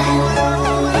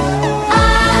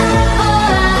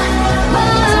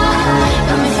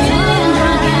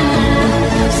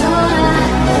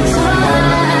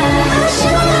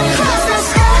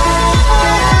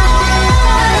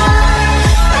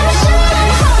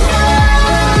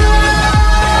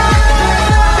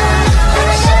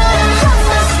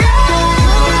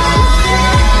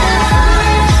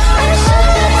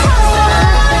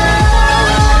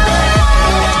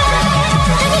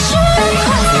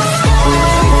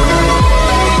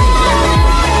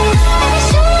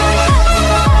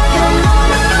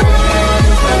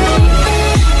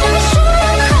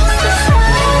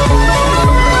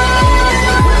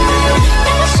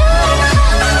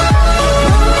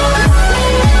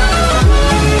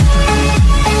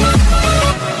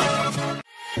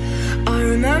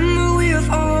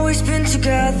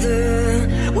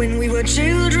when we were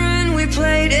children, we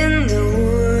played in the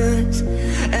woods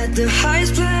at the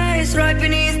highest place right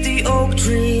beneath the oak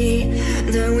tree.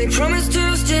 Then we promised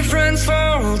to stay friends for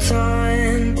all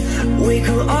time. We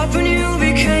grew up and you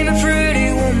became a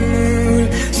pretty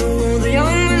woman, so all the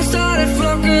young men started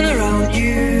flocking around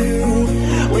you.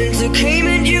 Winter came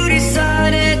and you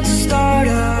decided to start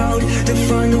out to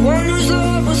find the one whose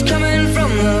love was coming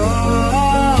from the heart.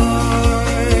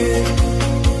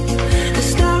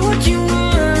 It's not what you want,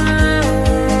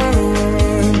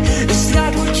 it's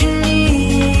not what you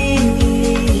need,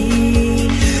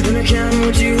 and I can't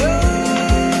hold you up.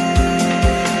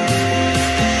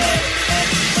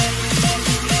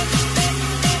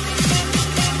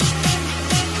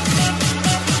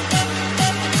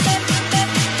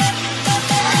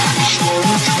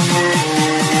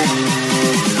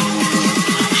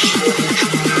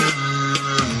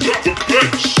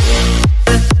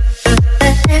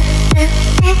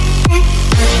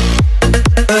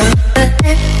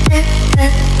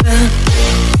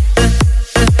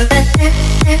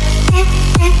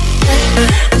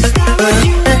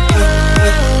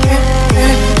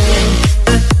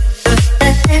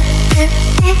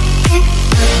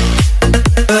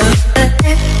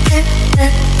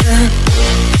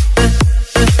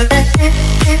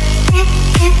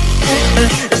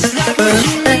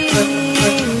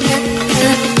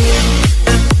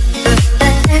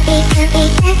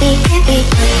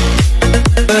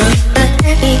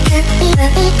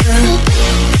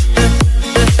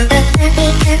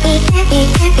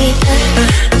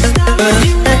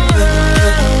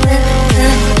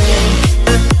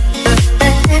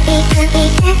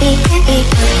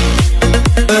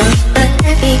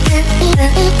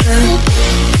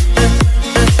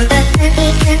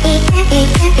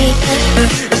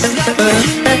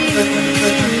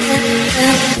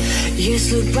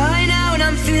 Years look by now and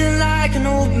I'm feeling like an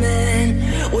old man,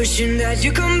 wishing that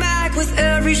you come back with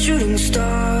every shooting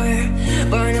star.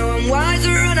 By now I'm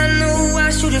wiser and I know I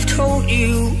should have told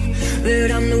you that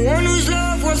I'm the one whose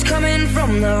love was coming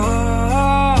from the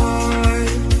heart.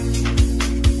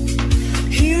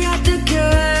 Here at the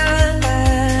gate,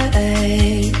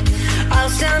 I'll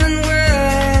stand and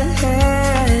wait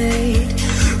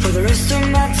for the rest of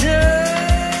my day.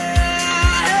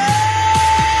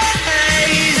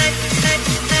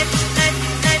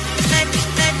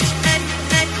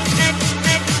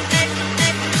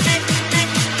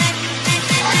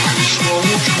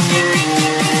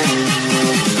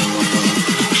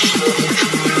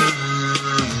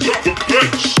 Brooke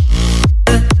Ence.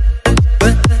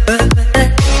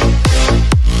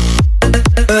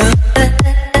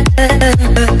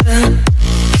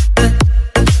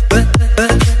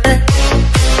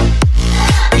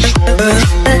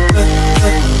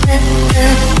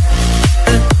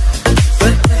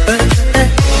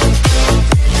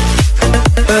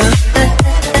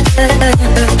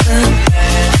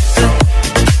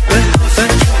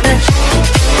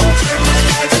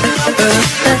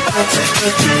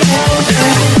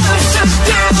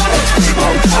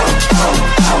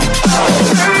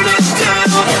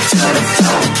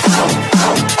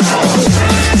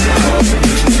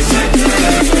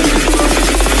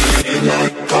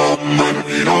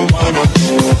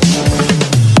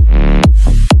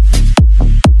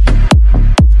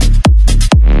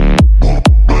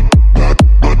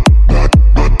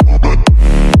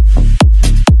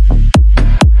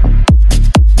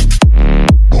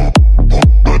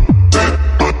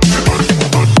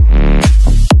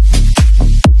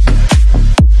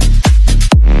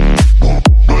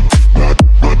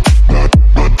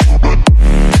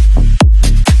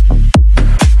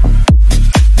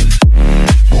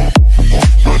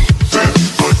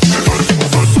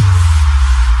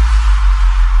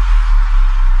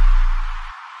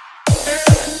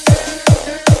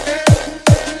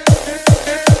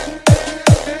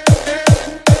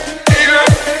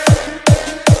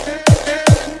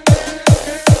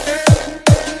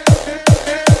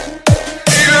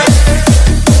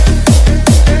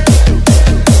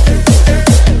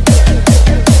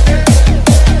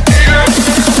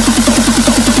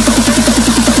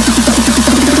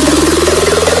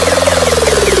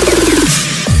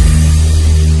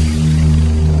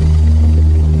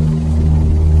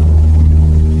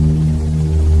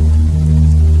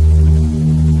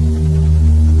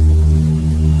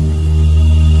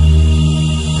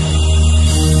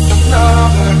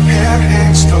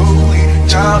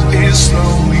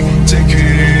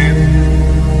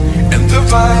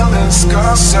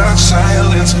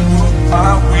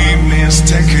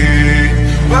 take it.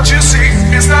 What you see,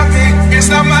 it's not me, it's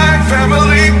not my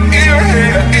family. In your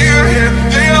head,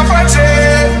 they are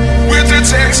fighting with their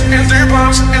tanks and their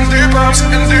bombs and their bombs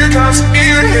and their guns. In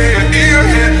your head,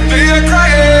 they are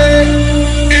crying.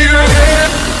 In your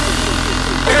head,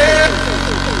 head,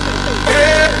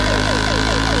 head,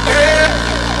 head.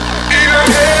 In your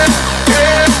head,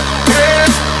 head, head,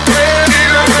 head. In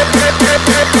your head, head,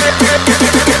 head, head, head,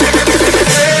 head,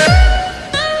 head.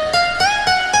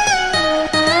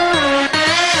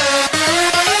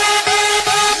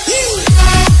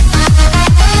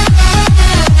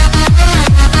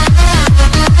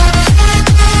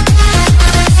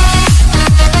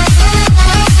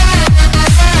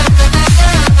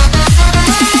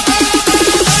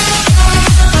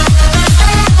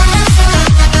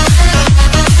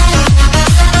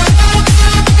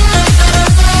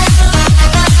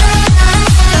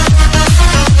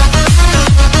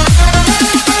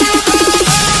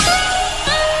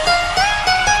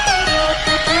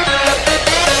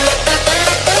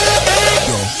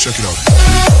 Check it out.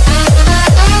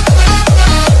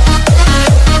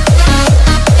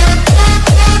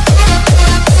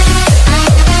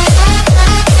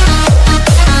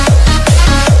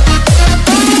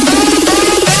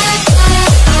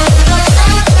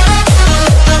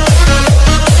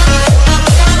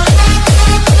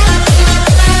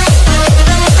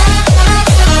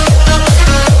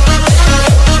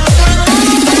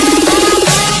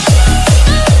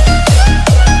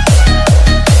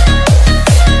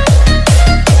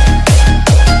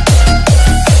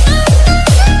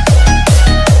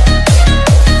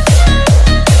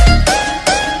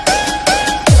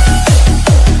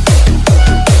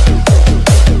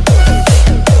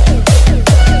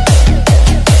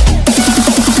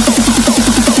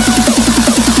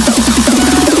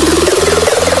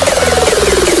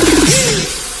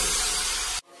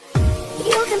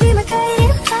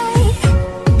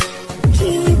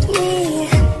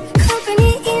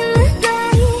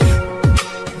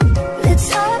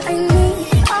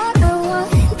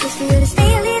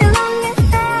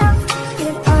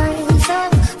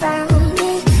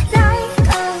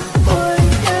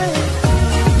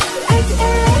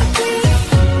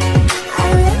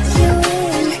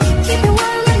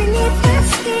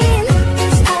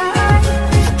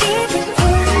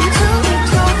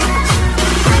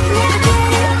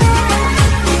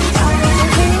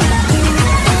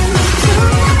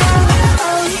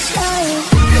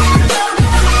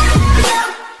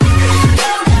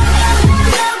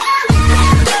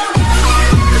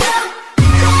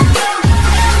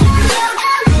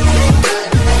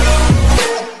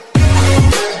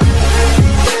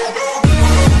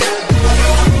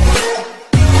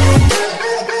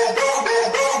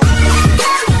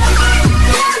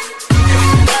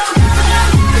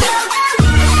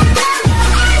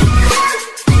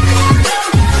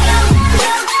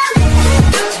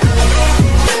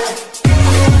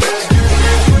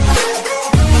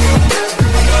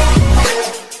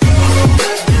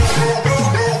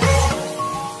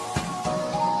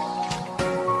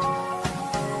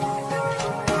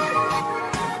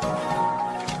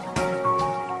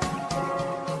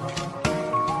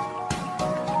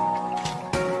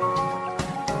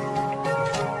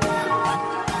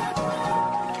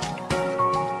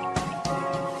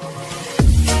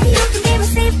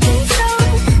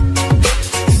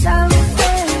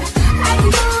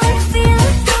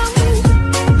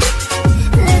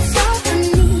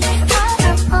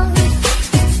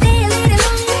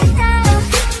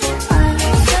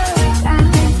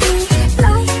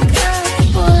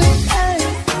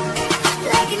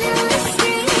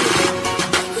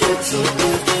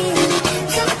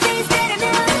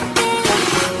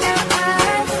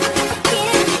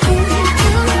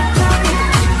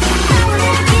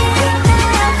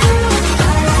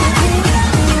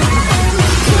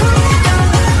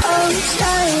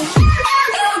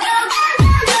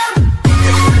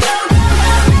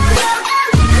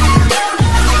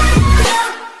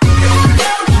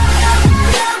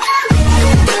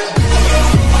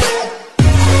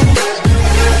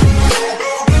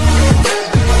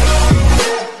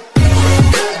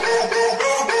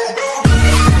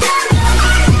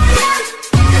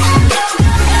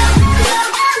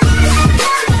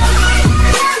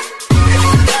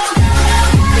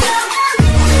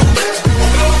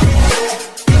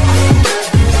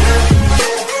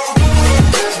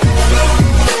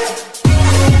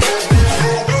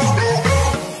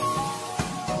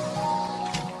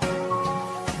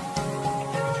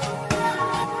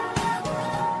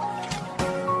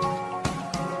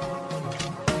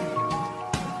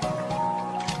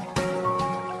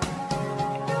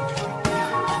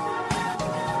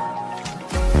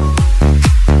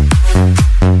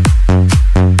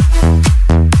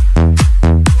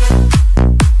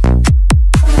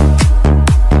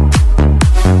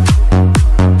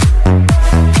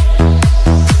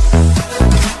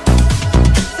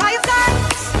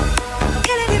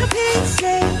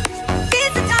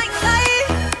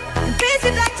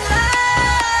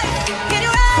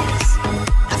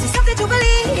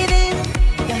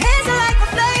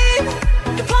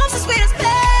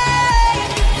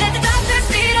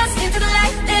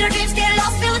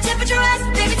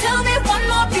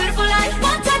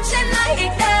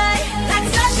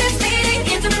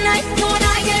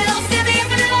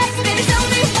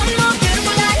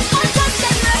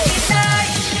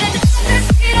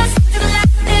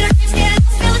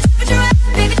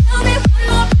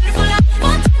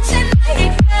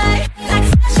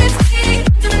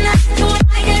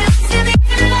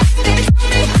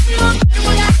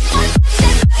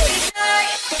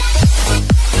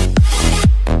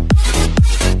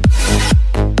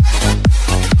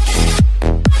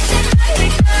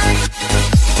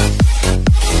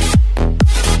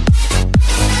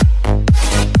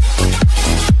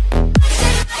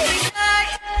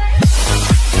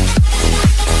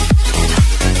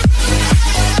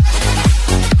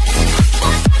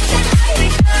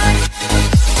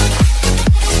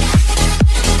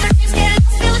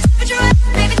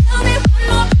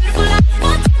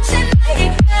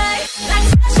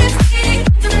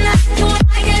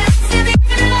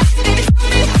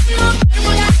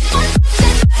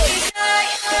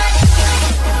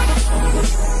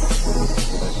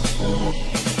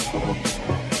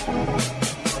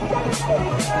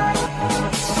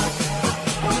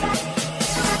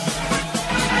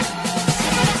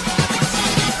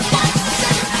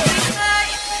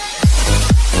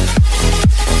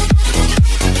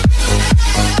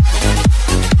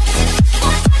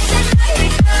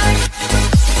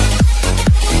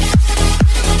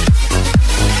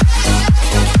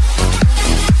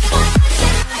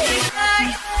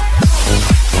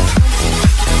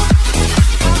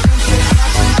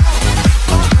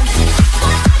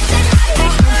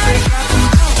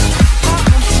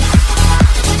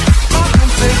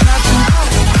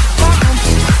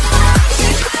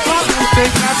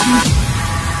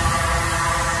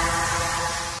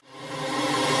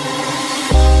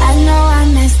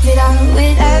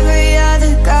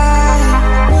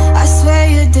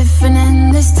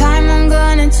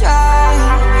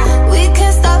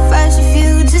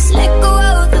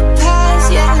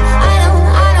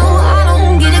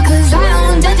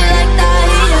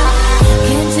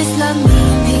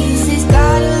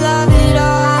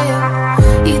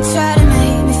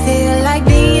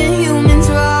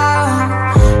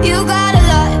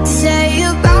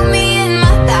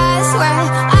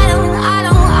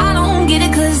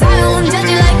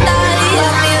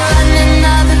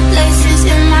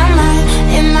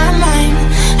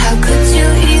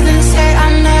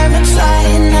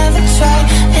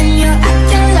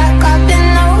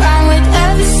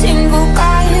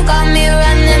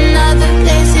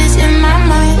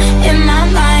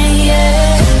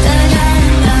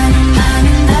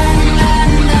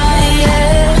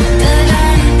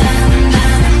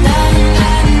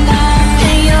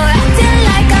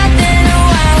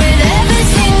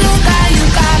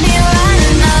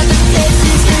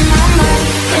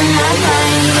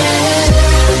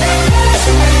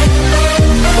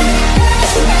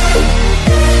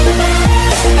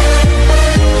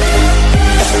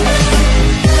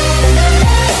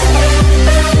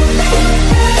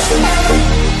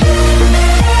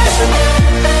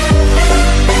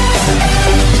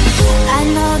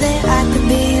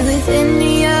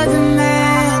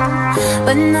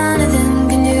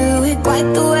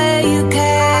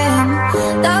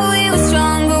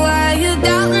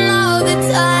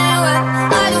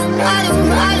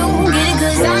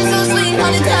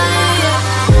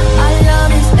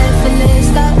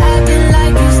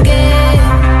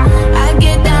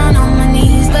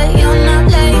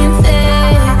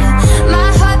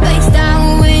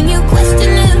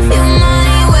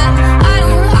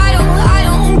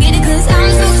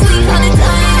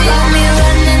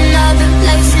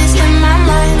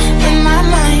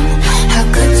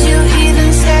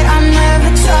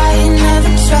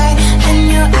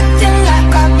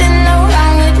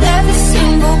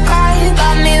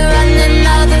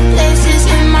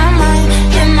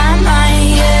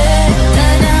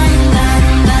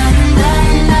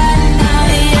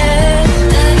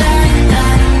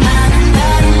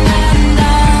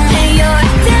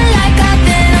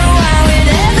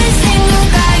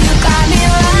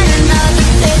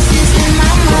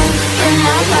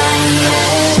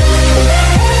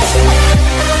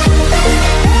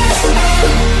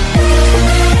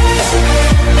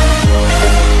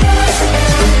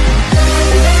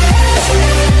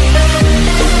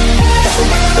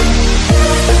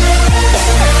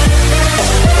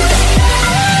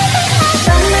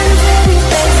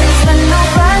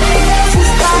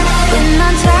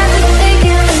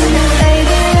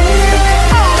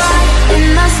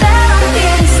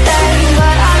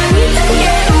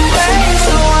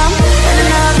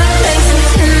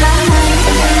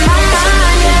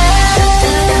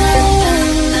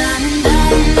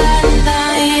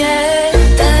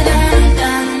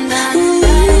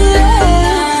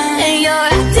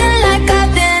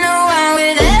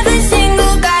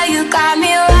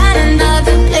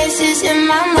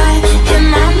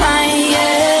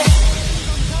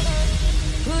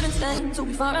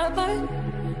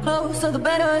 closer the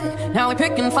better. Now we're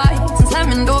picking fights and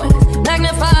slamming doors,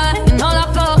 magnifying all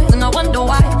our flaws, and I wonder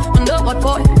why, wonder what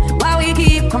for, why we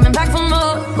keep coming back for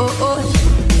more.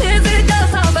 Is it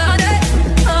just how bad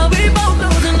it? Are we both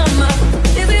losing our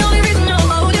minds? Is the only reason you're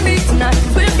holding me tonight?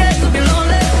 We're scared to be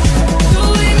lonely. Do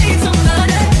we need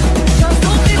somebody? Just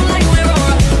don't feel like we're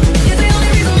alright. Is the only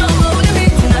reason you're holding me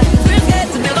tonight? We're scared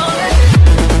to be lonely.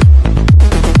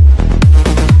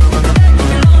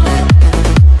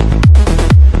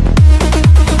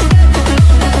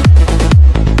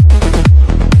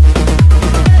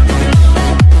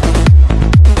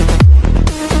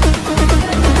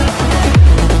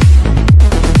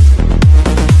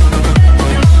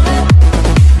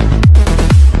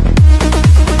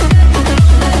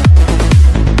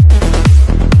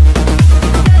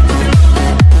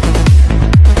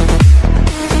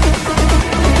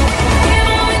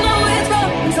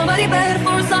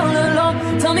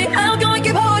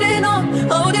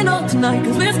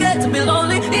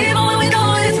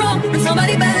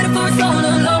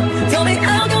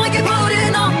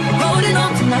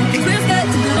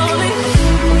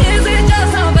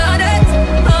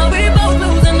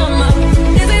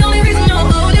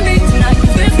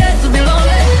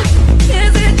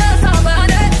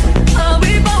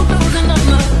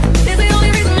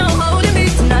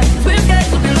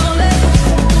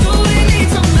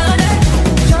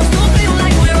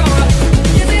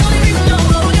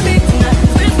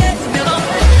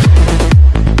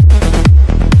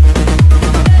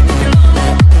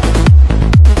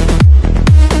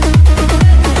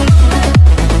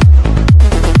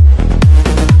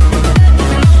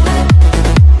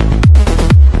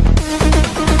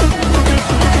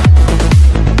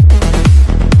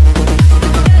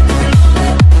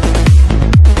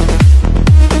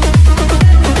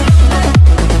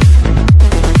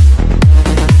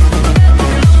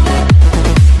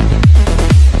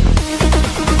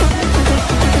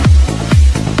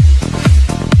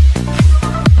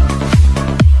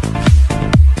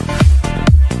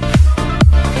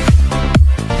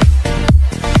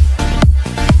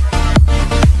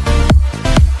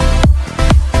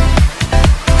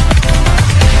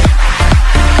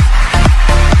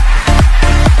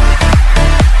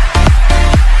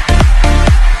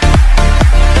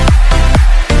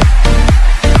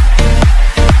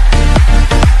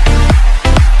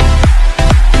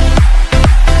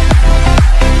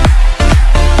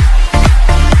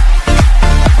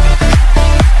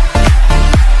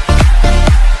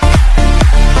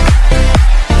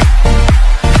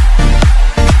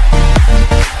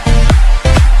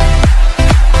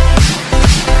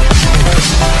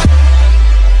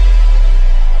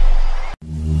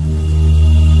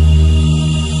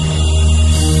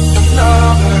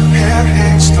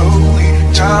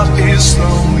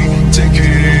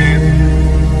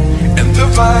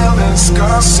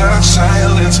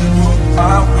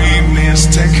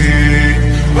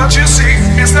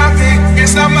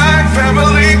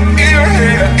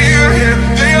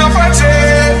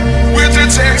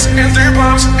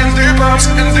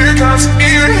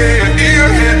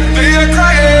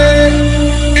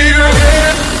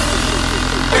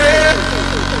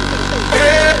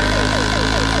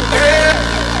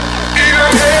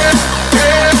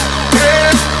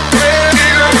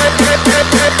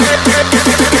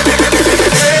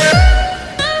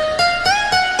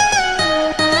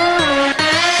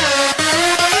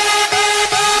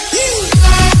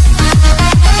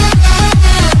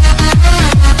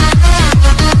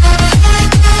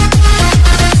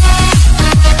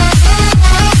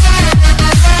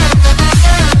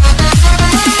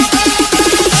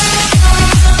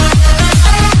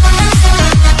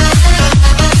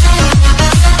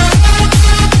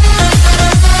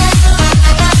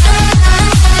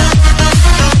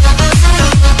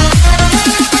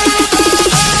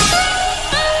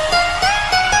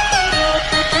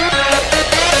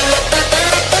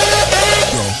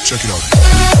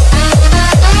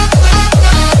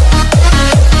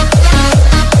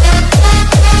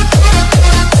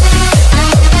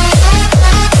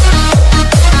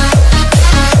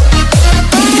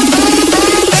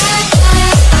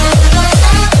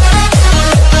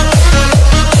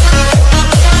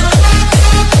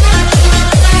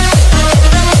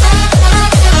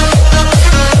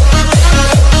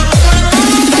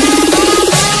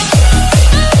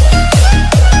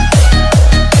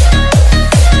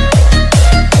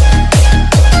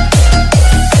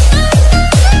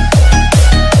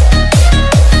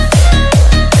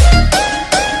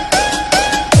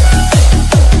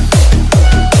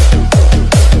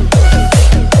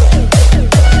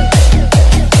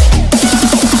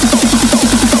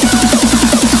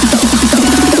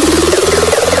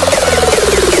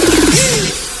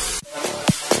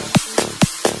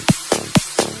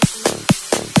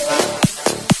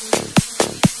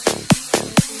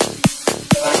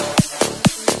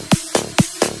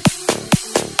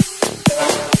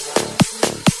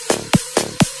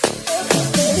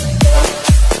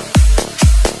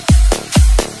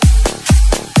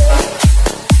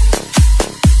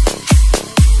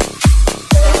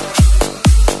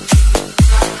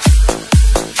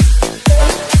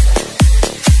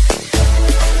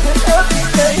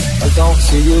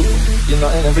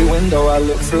 every window I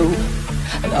look through.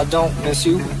 And I don't miss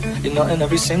you, you're not in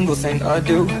every single thing I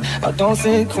do. I don't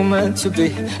think we're meant to be,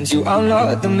 and you are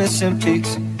not the missing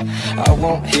piece. I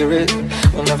won't hear it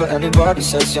whenever anybody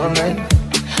says your name,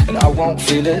 and I won't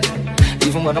feel it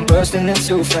even when I'm bursting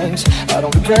into flames. I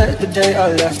don't regret the day I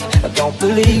left, I don't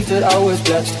believe that I was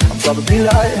blessed. I'm probably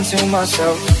lying to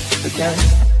myself again.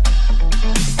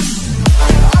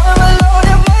 I'm alone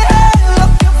in my head,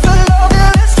 looking for love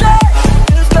in this life,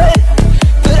 this place,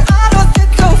 but I don't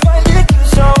think I'll find it,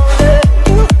 'cause only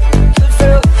you could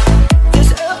fill this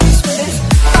empty space.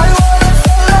 I wanna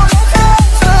follow my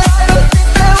friends, but I don't think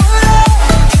they will let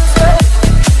you stay.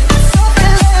 There's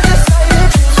something left inside it,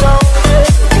 'cause only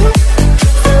you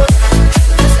could fill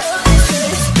this empty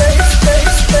space,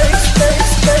 space, space, space,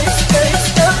 space, space,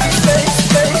 space, empty space,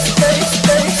 space, space,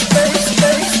 space,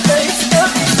 space, space, space,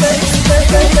 empty space,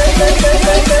 space,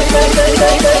 space,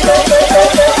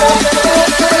 space,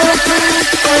 space,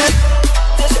 space,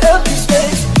 this empty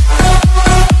space.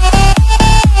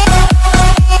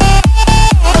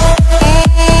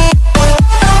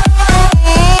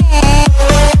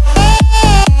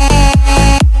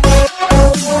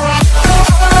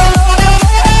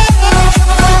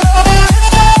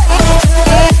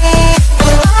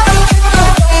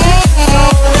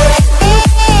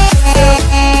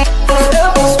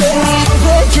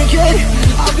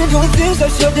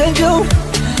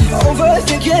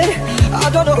 Overthinking, I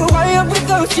don't know who I am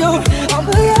without you. I'm a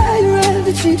liar and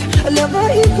a cheat, I let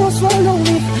my ego swallow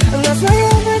me, and that's why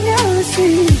I'm never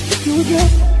see you again.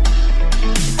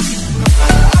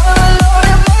 I'm alone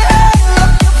in my head,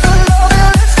 looking for love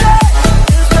in this life,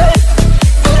 this place,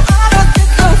 but I don't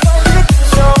think I'll find it,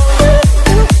 'cause only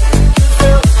you can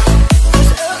fill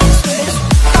this empty space.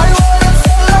 I wanna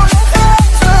follow my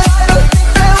friends, but I don't think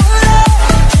they will let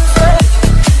you stay.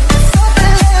 There's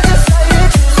something left inside it,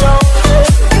 'cause only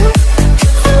you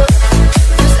can fill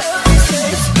this empty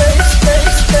space,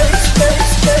 space, space, space,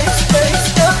 space, space,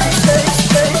 space,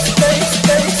 empty space, space,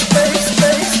 space, space,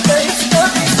 space,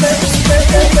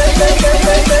 space, space, empty space, space,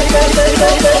 space, space,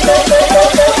 space,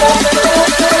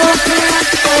 space,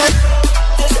 space,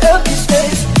 this empty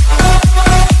space.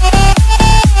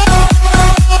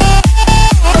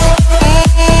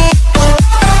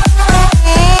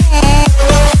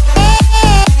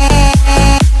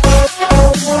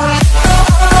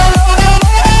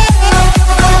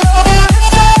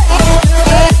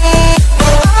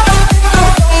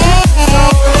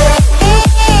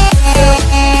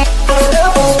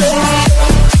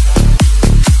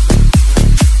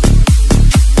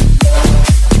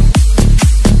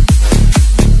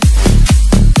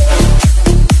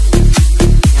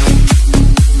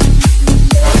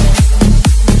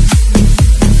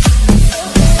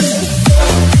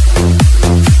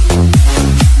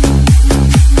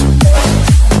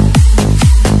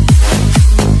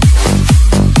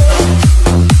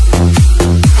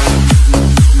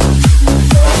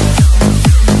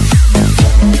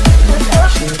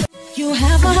 You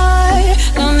have my heart,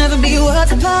 I'll never be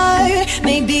worlds apart.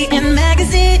 Maybe in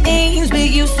magazines, but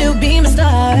you still be my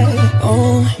star.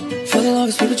 Oh, for the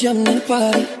longest we were jumping in the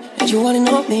party, and you wanna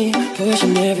know me,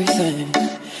 pushing everything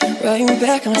right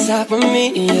back on top of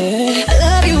me, yeah. I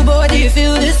love you, boy, do you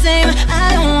feel the same?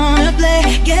 I don't wanna play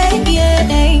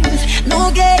games,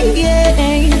 no games.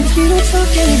 We don't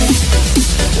talk anymore,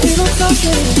 we don't talk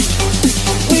anymore,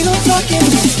 we don't talk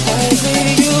anymore like we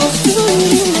used to.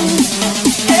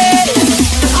 Hey,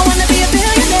 I wanna be a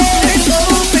billionaire, so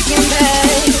freaking bad.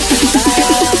 Buy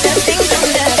all the things I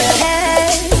never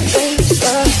had.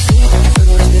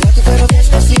 Puedo respirarte pero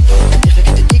despacito, deja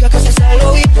que te diga cosas al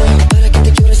oído, para que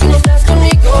te llores si no estás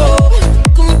conmigo.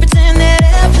 Can we pretend that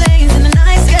airplanes in the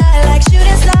night sky like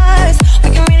shooting stars? We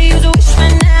can really use a wish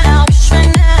right now, wish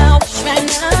right now, wish right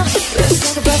now. Let's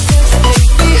talk about sex,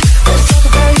 baby. Let's talk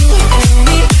about you and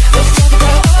me. Let's talk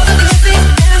about all the good things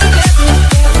and the bad things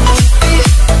that we be.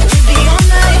 We'll be all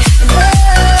night in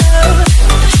love,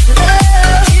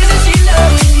 love. Isn't she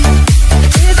lovely?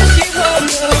 Isn't she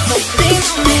wonderful? Lean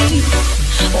on me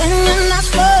when you're not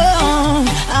strong.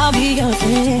 I'll be your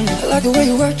friend. I like the way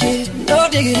you work it, no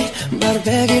diggity. I'm about to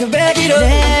bag it up.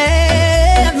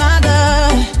 Let my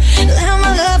love, let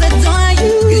my love adore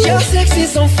you. 'Cause your sex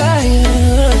is on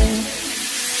fire.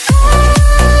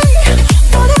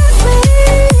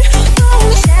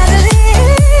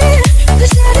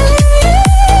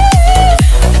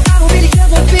 I don't really care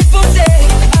what people say,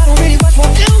 I don't really watch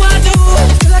what do I do,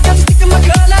 'cause I got to stick to my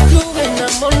girl like glue, and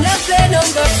I'm on that play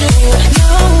number 2. No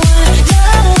one, no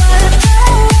one,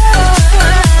 no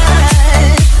one.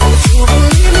 Would you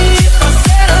believe me if I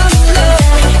said I'm in love?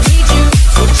 I need you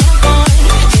to jump on,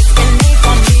 it's been made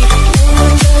for me. No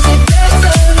one does it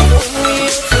better.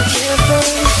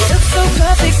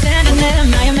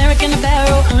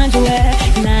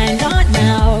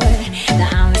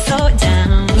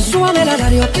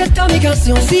 Esta mi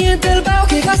canción, siente el bajo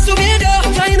que va subiendo.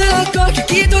 Tráeme el alcohol que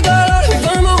quito dolor.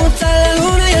 Vamos a juntar la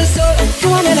luna y el sol.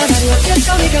 Súbame la radio,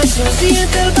 esta mi canción,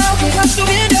 siente el bajo que va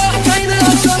subiendo. Tráeme el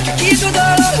alcohol que quito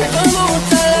dolor. Vamos a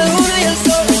juntar la luna y el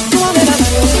sol. Súbame la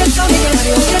radio, esta mi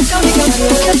canción, esta mi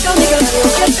canción, esta mi canción,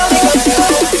 esta mi canción.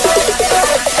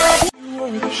 You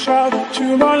were the shadow to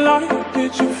my light.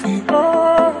 Did you feel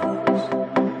us?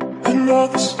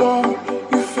 Another star,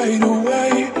 you fade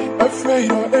away.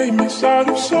 Afraid our aim is out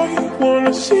of sight.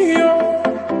 Wanna see us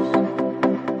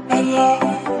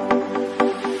alive.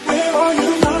 Where are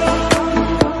you now?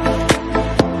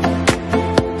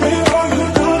 Where are you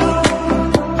now?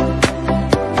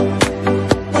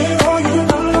 Where are you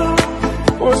now?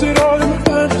 Was it all in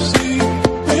fantasy?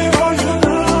 Where are you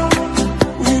now?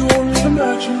 We only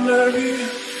imaginary.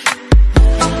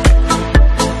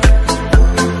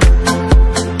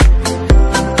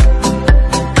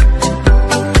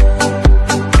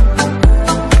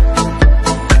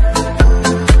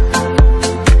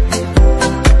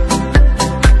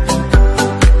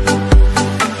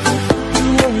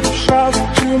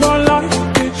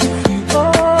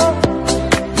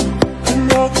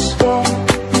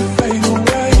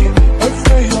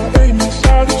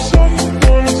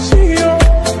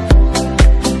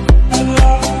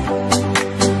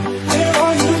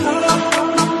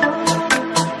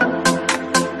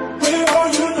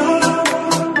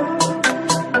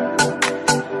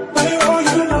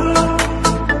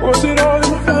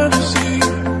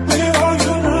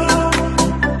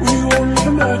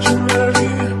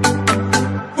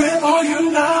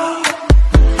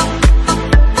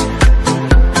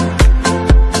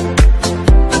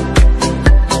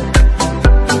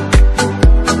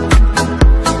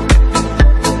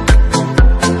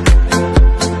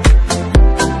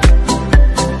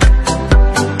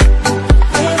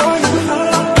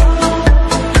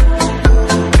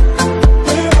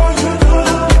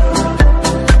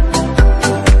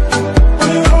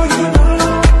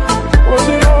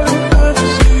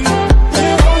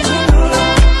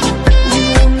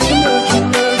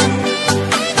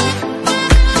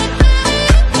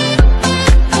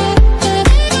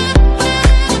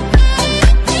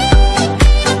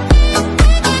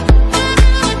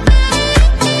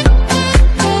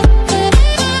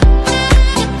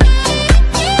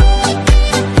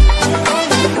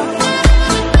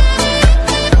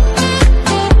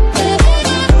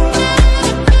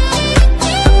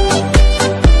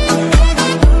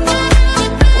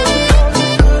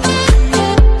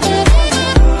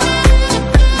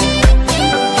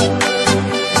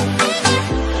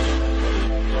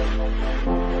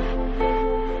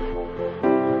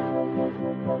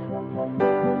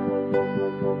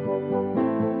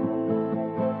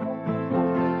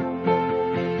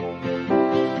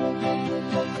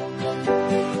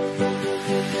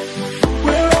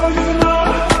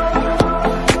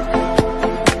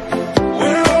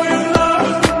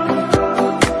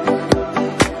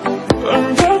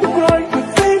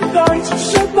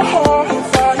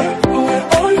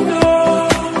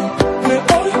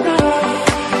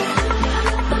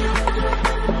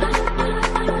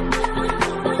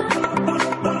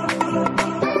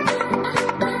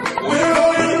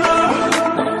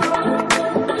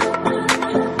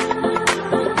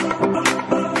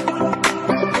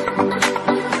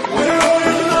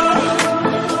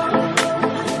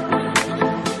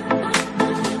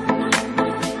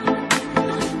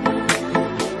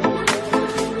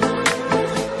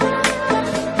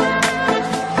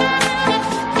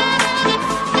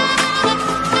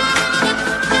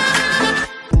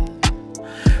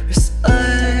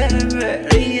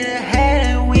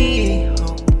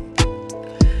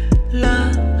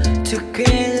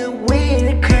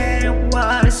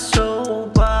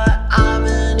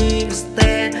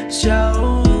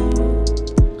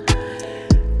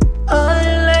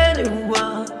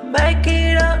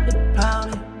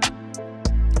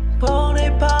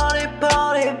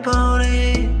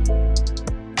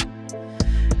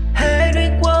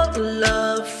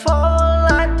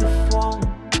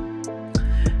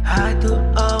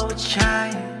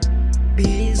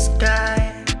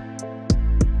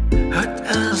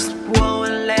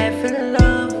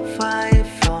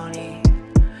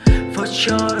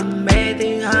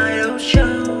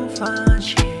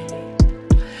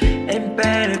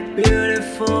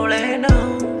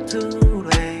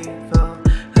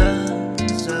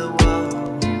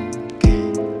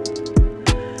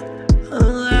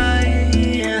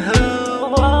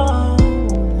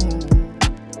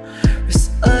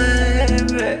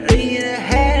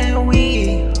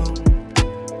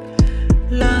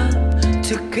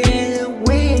 Together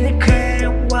we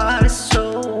care what it's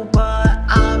so, but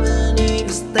I'm an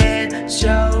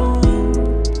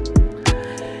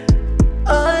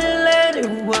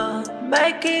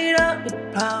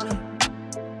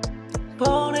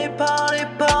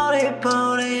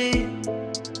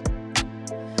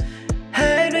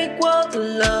the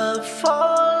love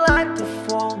fall like the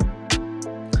foam.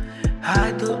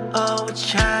 I don't always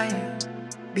try,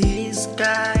 be this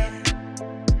guy.